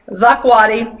forks.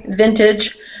 Zakwati,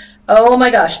 vintage. Oh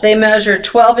my gosh, they measure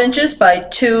 12 inches by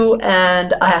 2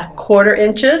 1/4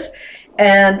 inches.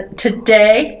 And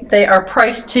today they are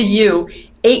priced to you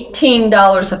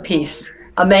 $18 a piece.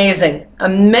 Amazing.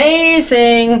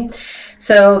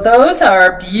 So those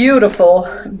are beautiful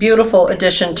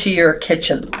addition to your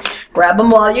kitchen. Grab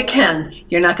them while you can.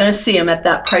 You're not going to see them at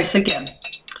that price again.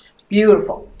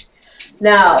 Beautiful.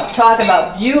 Now, talk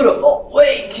about beautiful.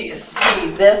 Wait till you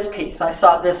see this piece. I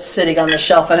saw this sitting on the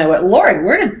shelf and I went, Lori,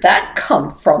 where did that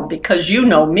come from? Because you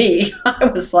know me. I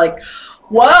was like,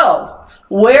 whoa,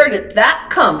 where did that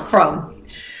come from?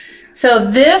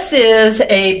 So this is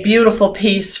a beautiful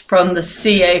piece from the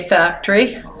CA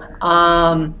factory.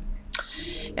 And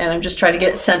I'm just trying to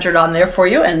get it centered on there for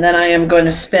you. And then I am going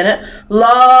to spin it.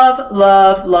 Love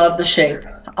the shape.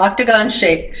 Octagon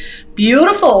shape.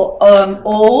 Beautiful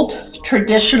old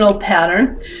traditional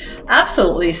pattern.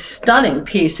 Absolutely stunning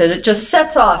piece, and it just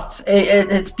sets off.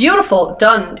 It's beautiful,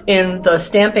 done in the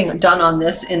stamping done on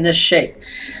this in this shape.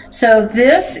 So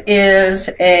this is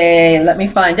a, let me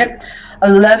find it,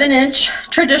 11-inch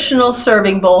traditional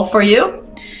serving bowl for you.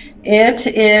 It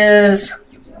is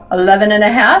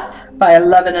 11.5 by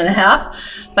 11.5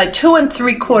 by 2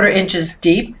 3/4 inches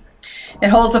deep. It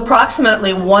holds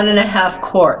approximately 1.5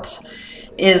 quarts.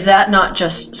 Is that not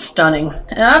just stunning?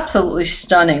 Absolutely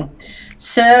stunning.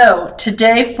 So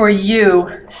today for you,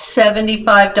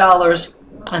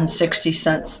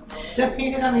 $75.60. Is that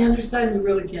painted on the underside? We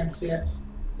really can't see it.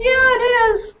 Yeah, it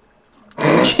is.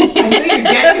 I knew you'd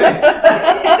get to it.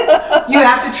 You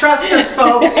have to trust us,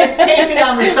 folks. It's painted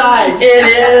on the sides. It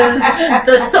is.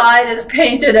 The side is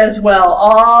painted as well,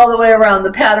 all the way around.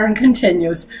 The pattern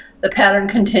continues. The pattern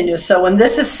continues. So when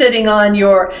this is sitting on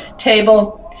your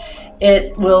table,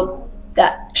 it will,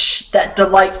 that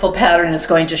delightful pattern is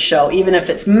going to show, even if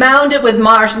it's mounded with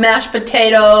mashed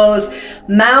potatoes,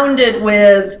 mounded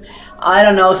with, I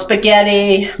don't know,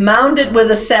 spaghetti, mounded with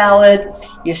a salad,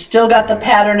 you still got the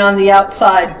pattern on the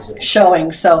outside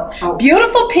showing. So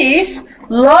beautiful piece.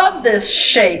 Love this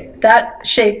shape. That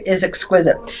shape is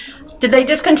exquisite. Did they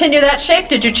discontinue that shape?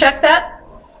 Did you check that?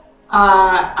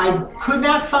 I could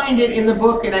not find it in the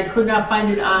book, and I could not find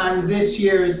it on this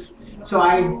year's. So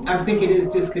I think it is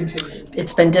discontinued.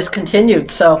 It's been discontinued,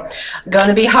 so going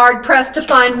to be hard pressed to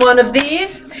find one of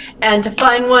these, and to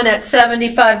find one at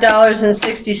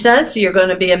 $75.60, you're going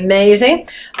to be amazing.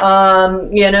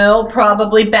 You know,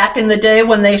 probably back in the day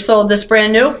when they sold this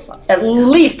brand new, at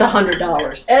least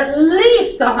 $100. At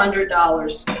least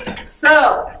 $100.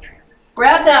 So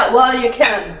grab that while you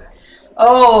can.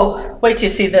 Oh, wait till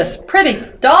you see this. Pretty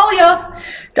Dahlia.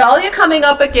 Dahlia coming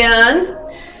up again.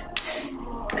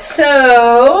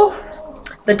 So,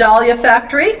 the Dahlia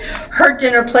factory, her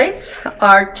dinner plates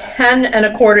are 10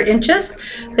 1/4 inches.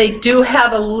 They do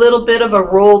have a little bit of a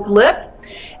rolled lip.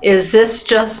 Is this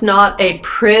just not a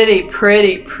pretty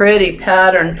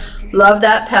pattern? Love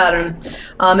that pattern.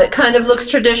 It kind of looks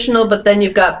traditional, but then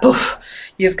you've got, poof,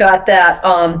 you've got that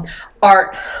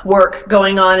art work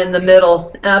going on in the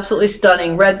middle. Absolutely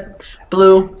stunning. Red,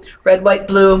 blue, Red, white,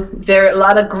 blue, a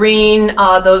lot of green.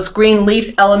 Those green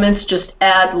leaf elements just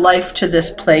add life to this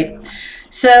plate.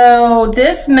 So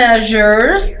this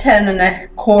measures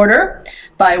 10.25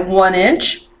 by 1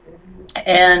 inch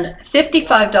and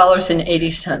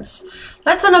 $55.80.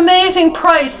 That's an amazing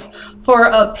price for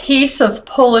a piece of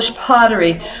Polish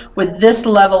pottery with this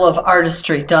level of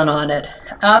artistry done on it.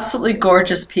 Absolutely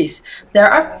gorgeous piece. There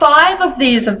are 5 of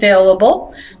these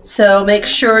available, so make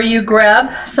sure you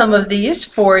grab some of these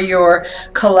for your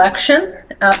collection.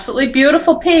 Absolutely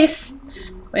beautiful piece.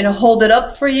 I'm going to hold it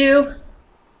up for you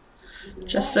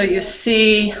just so you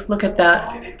see. Look at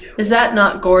that. Is that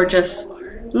not gorgeous?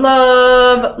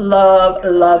 Love, love,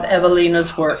 love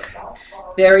Evelina's work.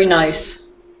 Very nice.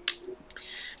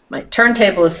 My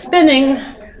turntable is spinning.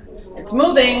 It's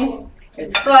moving.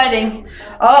 It's sliding.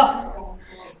 Oh,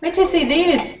 wait till you see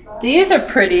these. These are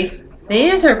pretty.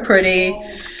 These are pretty.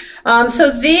 So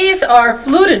these are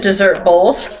fluted dessert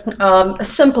bowls,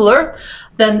 simpler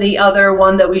than the other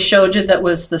one that we showed you that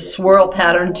was the swirl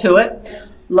pattern to it.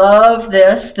 Love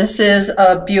this. This is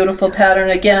a beautiful pattern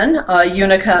again, a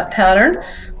unicat pattern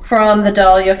from the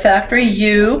Dahlia factory,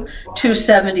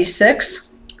 U276.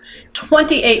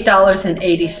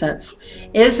 $28.80.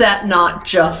 Is that not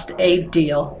just a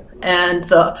deal? And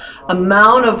the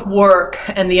amount of work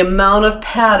and the amount of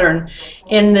pattern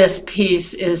in this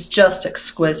piece is just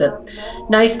exquisite.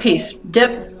 Nice piece.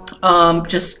 Dip,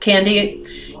 just candy,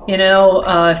 you know,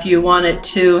 if you wanted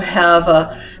to have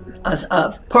a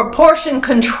proportion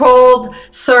controlled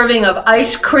serving of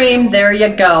ice cream, there you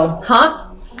go, huh?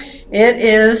 It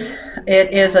is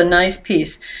a nice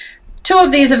piece. 2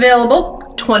 of these available,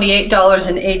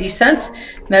 $28.80,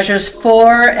 measures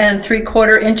 4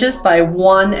 3/4 inches by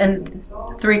 1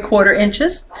 3/4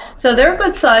 inches. So they're a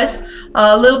good size,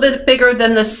 a little bit bigger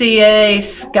than the CA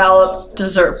scallop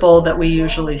dessert bowl that we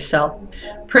usually sell.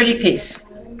 Pretty piece.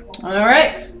 All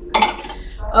right.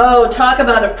 Oh, talk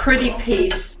about a pretty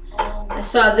piece. I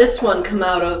saw this one come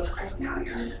out of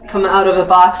a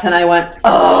box and I went,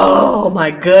 oh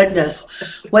my goodness.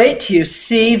 Wait till you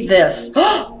see this.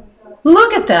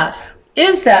 Look at that.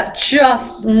 Is that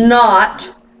just not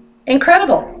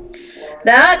incredible?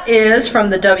 That is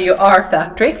from the WR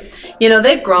factory. You know,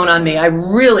 they've grown on me. I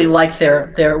really like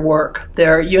their work.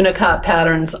 Their unicat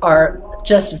patterns are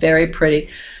just very pretty.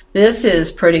 This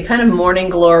is pretty, kind of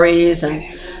morning glories and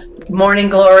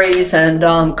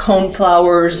cone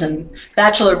flowers and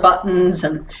bachelor buttons,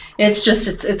 and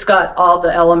it's got all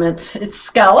the elements. It's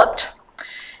scalloped.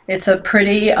 It's a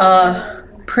pretty,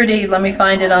 let me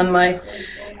find it on my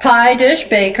pie dish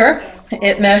baker.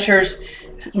 It measures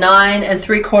 9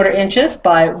 3/4 inches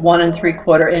by 1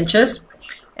 3/4 inches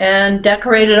and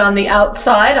decorated on the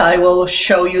outside. I will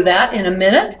show you that in a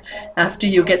minute after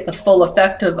you get the full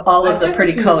effect of all of the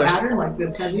pretty colors. I've never seen a pattern like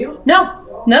this, have you? No.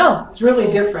 It's really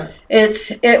different.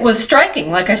 It was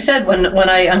striking. Like I said, when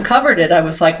I uncovered it, I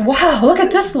was like, wow, look at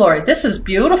this, Lori. This is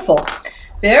beautiful.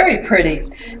 Very pretty.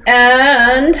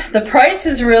 And the price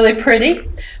is really pretty.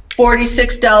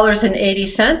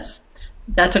 $46.80.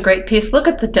 That's a great piece. Look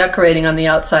at the decorating on the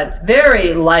outside. It's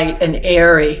very light and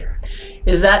airy.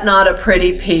 Is that not a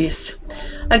pretty piece?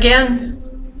 Again,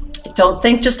 don't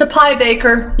think just a pie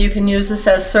baker. You can use this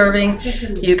as serving.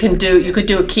 You could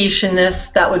do a quiche in this.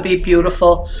 That would be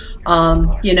beautiful.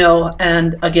 You know,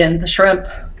 and again, the shrimp,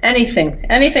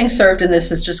 anything served in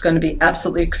this is just going to be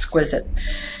absolutely exquisite.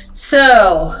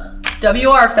 So,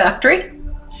 WR factory.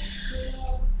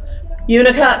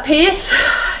 Unicat piece.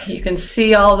 You can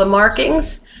see all the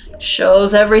markings.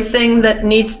 Shows everything that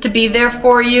needs to be there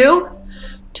for you.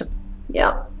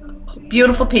 Yeah,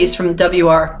 beautiful piece from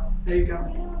WR. There you go.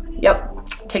 Yep,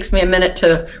 takes me a minute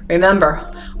to remember.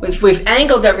 We've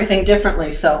angled everything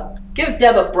differently, so give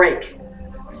Deb a break.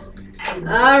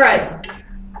 All right,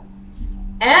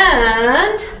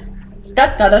 and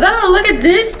da-da-da-da, look at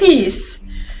this piece.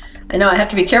 I know I have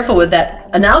to be careful with that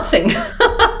announcing.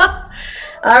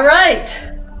 All right,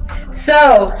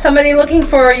 so somebody looking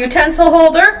for a utensil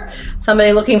holder,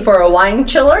 somebody looking for a wine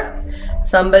chiller,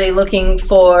 somebody looking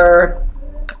for,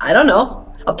 I don't know,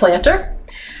 a planter.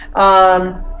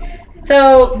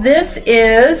 So this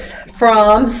is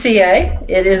from CA.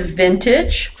 It is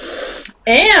vintage,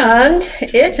 and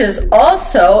it is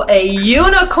also a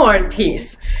unicorn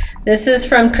piece. This is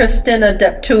from Christina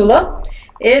Deptula.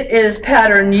 It is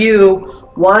pattern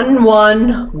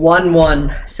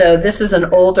U1111. So this is an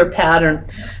older pattern.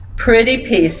 Pretty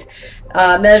piece.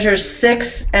 Measures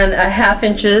 6.5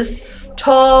 inches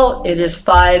tall. It is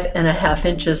 5.5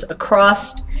 inches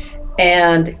across,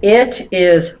 and it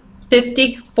is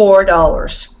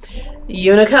 $54.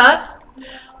 Unicat,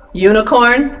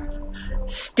 unicorn,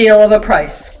 steal of a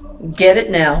price. Get it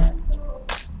now.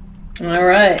 All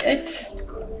right.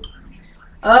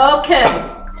 Okay.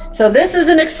 So this is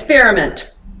an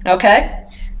experiment. Okay.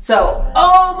 So,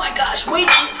 oh my gosh, wait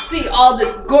till you see all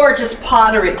this gorgeous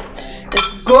pottery. This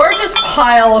gorgeous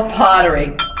pile of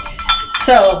pottery.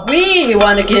 So we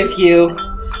want to give you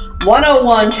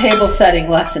 101 table setting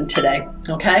lesson today,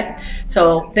 okay?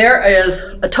 So there is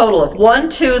a total of 1,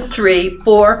 2, 3,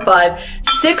 4, 5,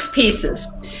 6 pieces,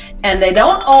 and they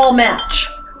don't all match.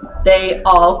 They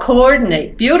all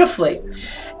coordinate beautifully.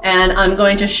 And I'm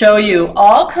going to show you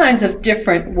all kinds of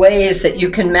different ways that you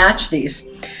can match these.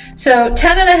 So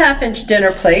 10.5-inch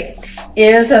dinner plate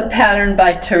is a pattern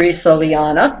by Teresa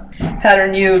Liana,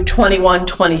 pattern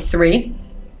U2123.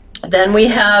 Then we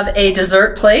have a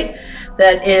dessert plate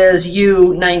that is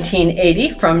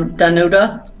U1980 from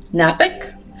Danuta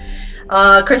Napik.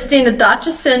 Christina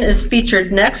Dachison is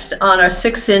featured next on our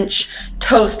 6-inch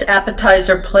toast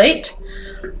appetizer plate.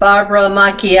 Barbara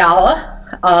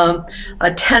Macchiala, a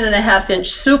 10.5-inch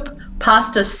soup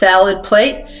pasta salad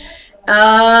plate.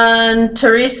 And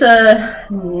Teresa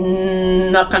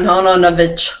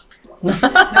Nakanevich.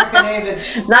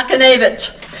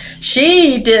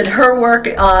 She did her work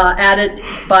added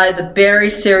by the berry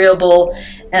cereal bowl,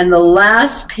 and the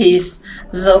last piece,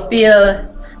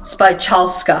 Zofia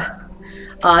Spychalska,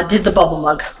 did the bubble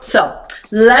mug. So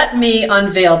let me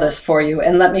unveil this for you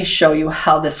and let me show you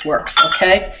how this works,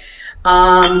 okay?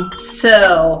 All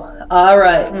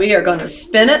right, we are going to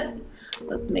spin it.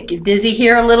 Let's make you dizzy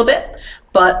here a little bit.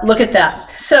 But look at that.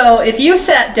 So if you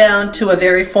sat down to a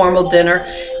very formal dinner,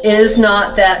 is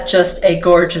not that just a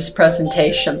gorgeous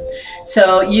presentation?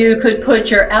 So you could put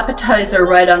your appetizer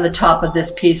right on the top of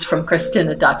this piece from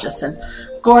Christina Dachison.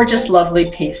 Gorgeous,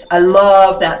 lovely piece. I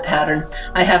love that pattern.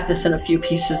 I have this in a few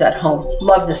pieces at home.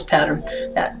 Love this pattern,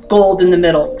 that gold in the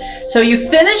middle. So you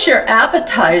finish your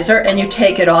appetizer and you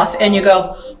take it off and you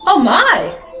go, oh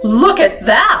my, look at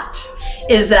that.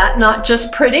 Is that not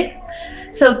just pretty?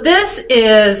 So this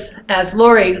is, as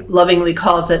Lori lovingly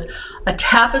calls it, a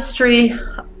tapestry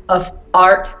of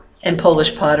art and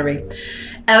Polish pottery.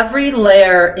 Every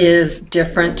layer is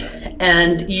different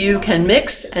and you can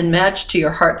mix and match to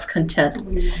your heart's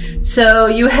content. So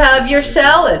you have your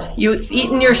salad. You've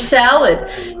eaten your salad.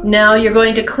 Now you're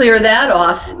going to clear that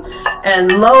off.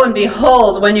 And lo and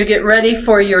behold, when you get ready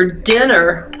for your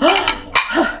dinner,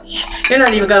 you're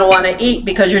not even going to want to eat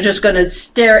because you're just going to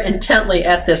stare intently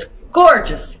at this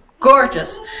gorgeous,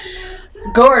 gorgeous,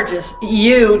 gorgeous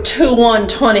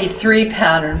U2123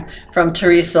 pattern from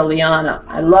Teresa Liana.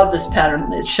 I love this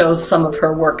pattern. It shows some of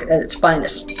her work at its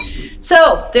finest.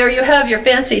 So there you have your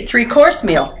fancy 3-course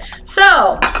meal.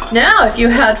 So now if you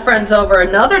had friends over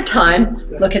another time,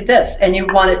 look at this, and you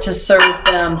wanted to serve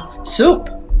them soup.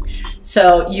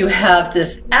 So you have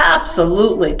this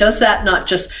absolutely, does that not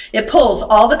just, it pulls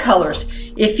all the colors.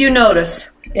 If you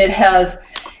notice, it has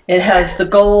the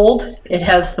gold, it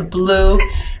has the blue,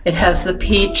 it has the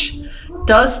peach.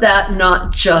 Does that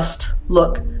not just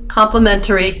look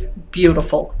complementary,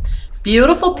 beautiful?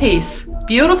 Beautiful piece,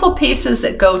 beautiful pieces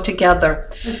that go together.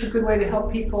 That's a good way to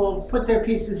help people put their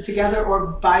pieces together or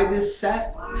buy this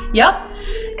set. Yep,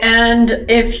 and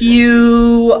if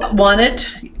you want it,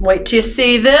 wait till you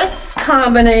see this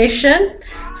combination.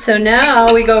 So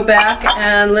now we go back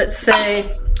and let's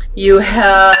say you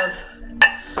have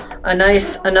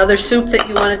another soup that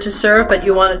you wanted to serve, but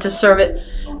you wanted to serve it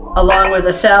along with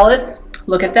a salad.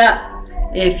 Look at that.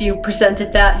 If you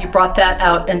presented that, you brought that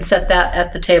out and set that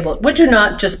at the table. Would you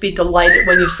not just be delighted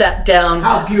when you sat down?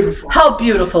 How beautiful. How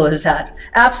beautiful is that?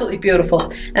 Absolutely beautiful.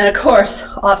 And of course,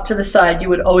 off to the side, you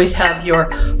would always have your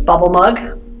bubble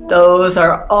mug. Those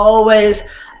are always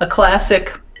a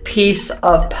classic piece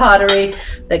of pottery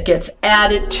that gets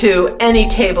added to any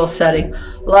table setting.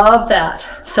 Love that.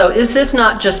 So is this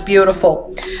not just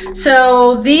beautiful?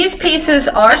 So these pieces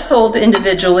are sold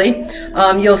individually.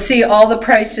 You'll see all the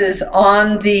prices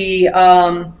on the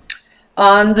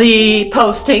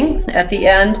posting at the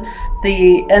end.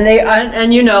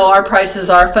 And you know our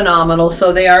prices are phenomenal,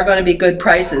 so they are going to be good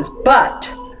prices.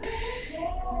 But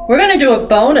we're going to do a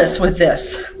bonus with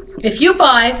this. If you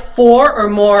buy 4 or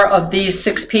more of these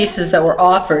 6 pieces that were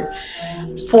offered,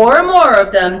 4 or more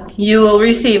of them, you will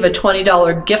receive a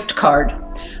 $20 gift card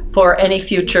for any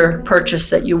future purchase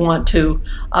that you want to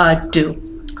do.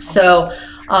 So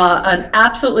an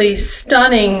absolutely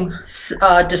stunning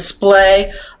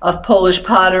display of Polish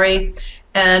pottery,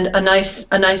 and a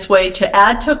nice way to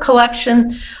add to a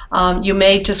collection. You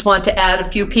may just want to add a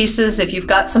few pieces if you've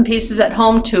got some pieces at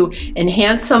home to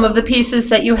enhance some of the pieces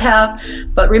that you have.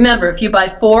 But remember, if you buy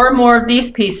 4 or more of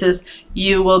these pieces,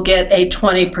 you will get a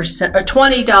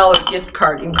 $20 gift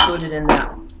card included in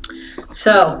that.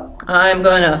 So I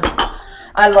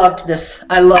loved this.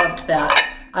 I loved that.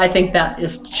 I think that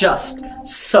is just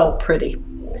so pretty.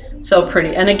 So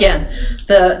pretty. And again,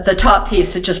 the top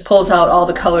piece, it just pulls out all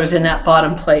the colors in that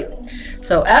bottom plate.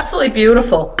 So absolutely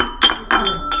beautiful.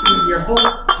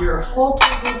 Your whole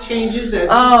table changes as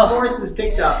each course is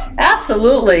picked up.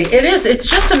 Absolutely. It is. It's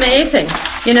just amazing.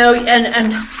 You know,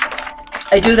 and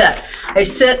I do that. I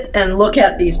sit and look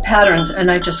at these patterns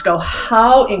and I just go,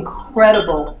 how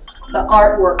incredible the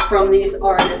artwork from these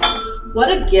artists. What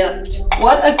a gift.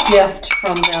 What a gift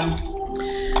from them.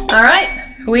 All right.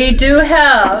 We do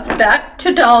have, back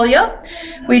to Dahlia,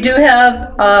 we do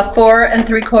have a 4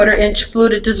 3/4 inch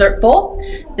fluted dessert bowl.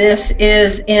 This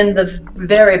is in the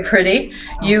very pretty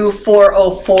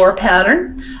U404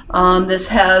 pattern. This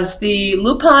has the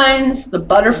lupines, the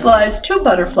butterflies, 2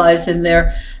 butterflies in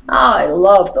there. I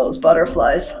love those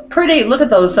butterflies. Pretty, look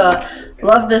at those.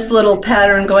 Love this little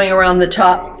pattern going around the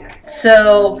top.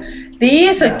 So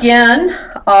these again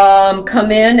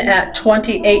come in at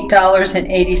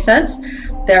 $28.80.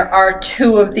 There are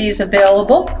 2 of these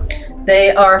available.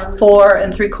 They are 4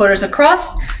 3/4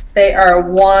 across. They are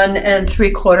 1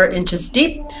 3/4 inches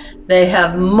deep. They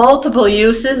have multiple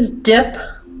uses: dip,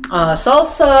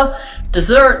 salsa,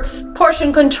 desserts,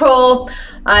 portion control.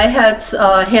 I had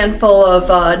a handful of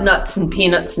nuts and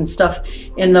peanuts and stuff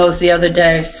in those the other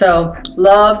day. So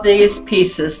love these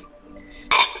pieces.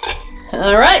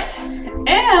 All right,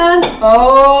 and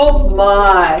oh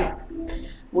my.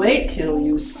 Wait till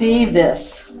you see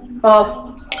this.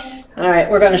 Oh, all right,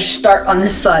 we're going to start on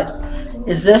this side.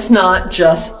 Is this not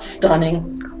just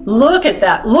stunning? Look at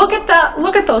that. Look at that.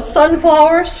 Look at those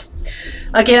sunflowers.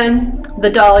 Again, the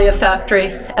Dahlia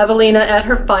Factory, Evelina at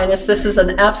her finest. This is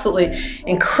an absolutely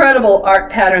incredible art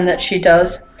pattern that she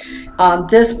does.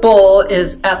 This bowl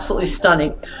is absolutely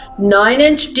stunning.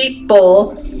 9-inch deep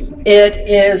bowl. It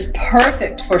is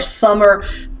perfect for summer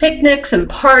picnics and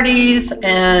parties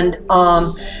and,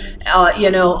 you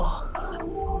know,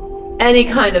 any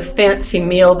kind of fancy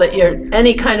meal that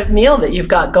any kind of meal that you've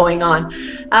got going on.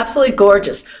 Absolutely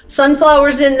gorgeous.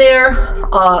 Sunflowers in there,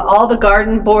 all the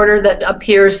garden border that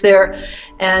appears there.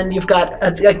 And you've got,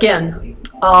 again,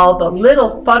 all the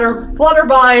little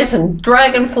flutterbys and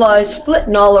dragonflies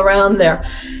flitting all around there.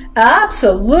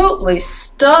 Absolutely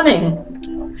stunning.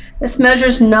 This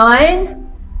measures 9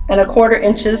 1/4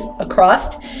 inches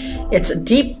across. It's a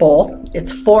deep bowl.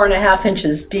 It's 4 1/2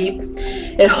 inches deep.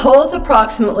 It holds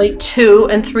approximately 2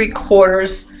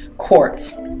 3/4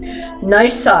 quarts.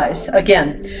 Nice size,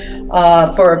 again,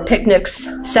 for picnics,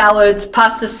 salads,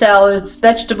 pasta salads,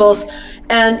 vegetables.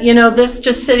 And you know, this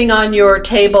just sitting on your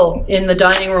table in the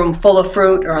dining room full of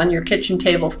fruit, or on your kitchen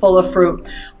table full of fruit.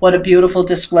 What a beautiful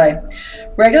display.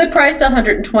 Regularly priced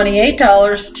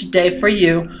 $128, today for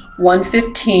you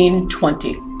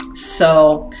 $115.20.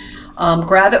 So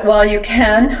grab it while you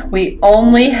can. We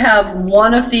only have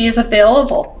 1 of these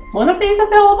available. 1 of these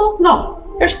available? No,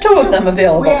 there's 2 of them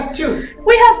available. We have 2.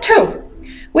 We have 2.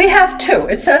 We have 2.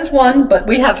 It says 1, but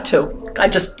we have 2.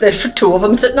 There's 2 of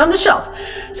them sitting on the shelf.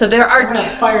 So there are. I'm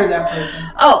gonna fire that person.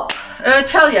 Oh, I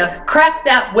tell you, crack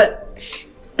that whip.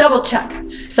 Double check.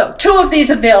 So 2 of these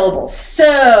available.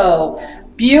 So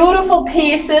beautiful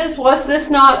pieces. Was this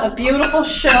not a beautiful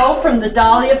show from the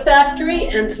Dahlia Factory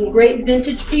and some great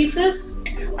vintage pieces?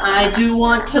 I do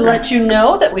want to let you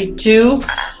know that we do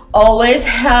always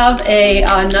have a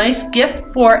nice gift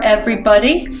for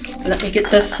everybody. Let me get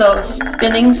this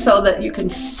spinning so that you can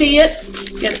see it,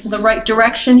 get the right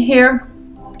direction here.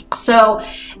 So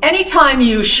anytime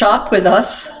you shop with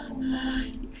us,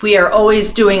 we are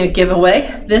always doing a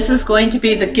giveaway. This is going to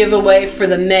be the giveaway for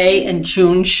the May and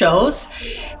June shows.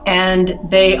 And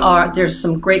there's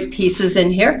some great pieces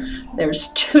in here. There's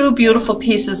 2 beautiful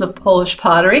pieces of Polish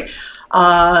pottery.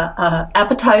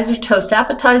 Toast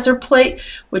appetizer plate,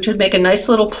 which would make a nice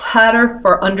little platter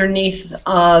for underneath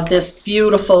this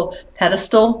beautiful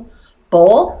pedestal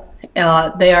bowl.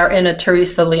 They are in a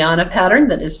Teresa Liana pattern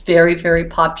that is very, very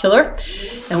popular.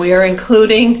 And we are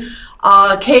including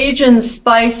Cajun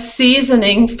spice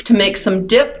seasoning to make some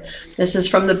dip. This is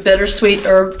from the Bittersweet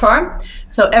Herb Farm.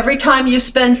 So every time you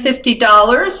spend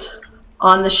 $50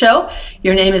 on the show,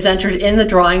 your name is entered in the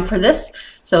drawing for this.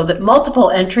 So that multiple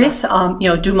entries,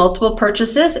 do multiple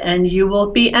purchases, and you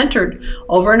will be entered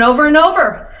over and over and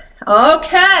over.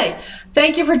 Okay,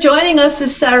 thank you for joining us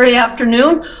this Saturday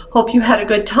afternoon. Hope you had a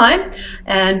good time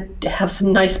and have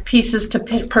some nice pieces to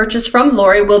purchase from.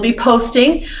 Lori will be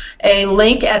posting a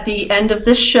link at the end of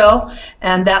this show,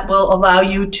 and that will allow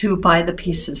you to buy the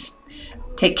pieces.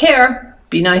 Take care.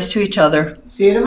 Be nice to each other. See you tomorrow.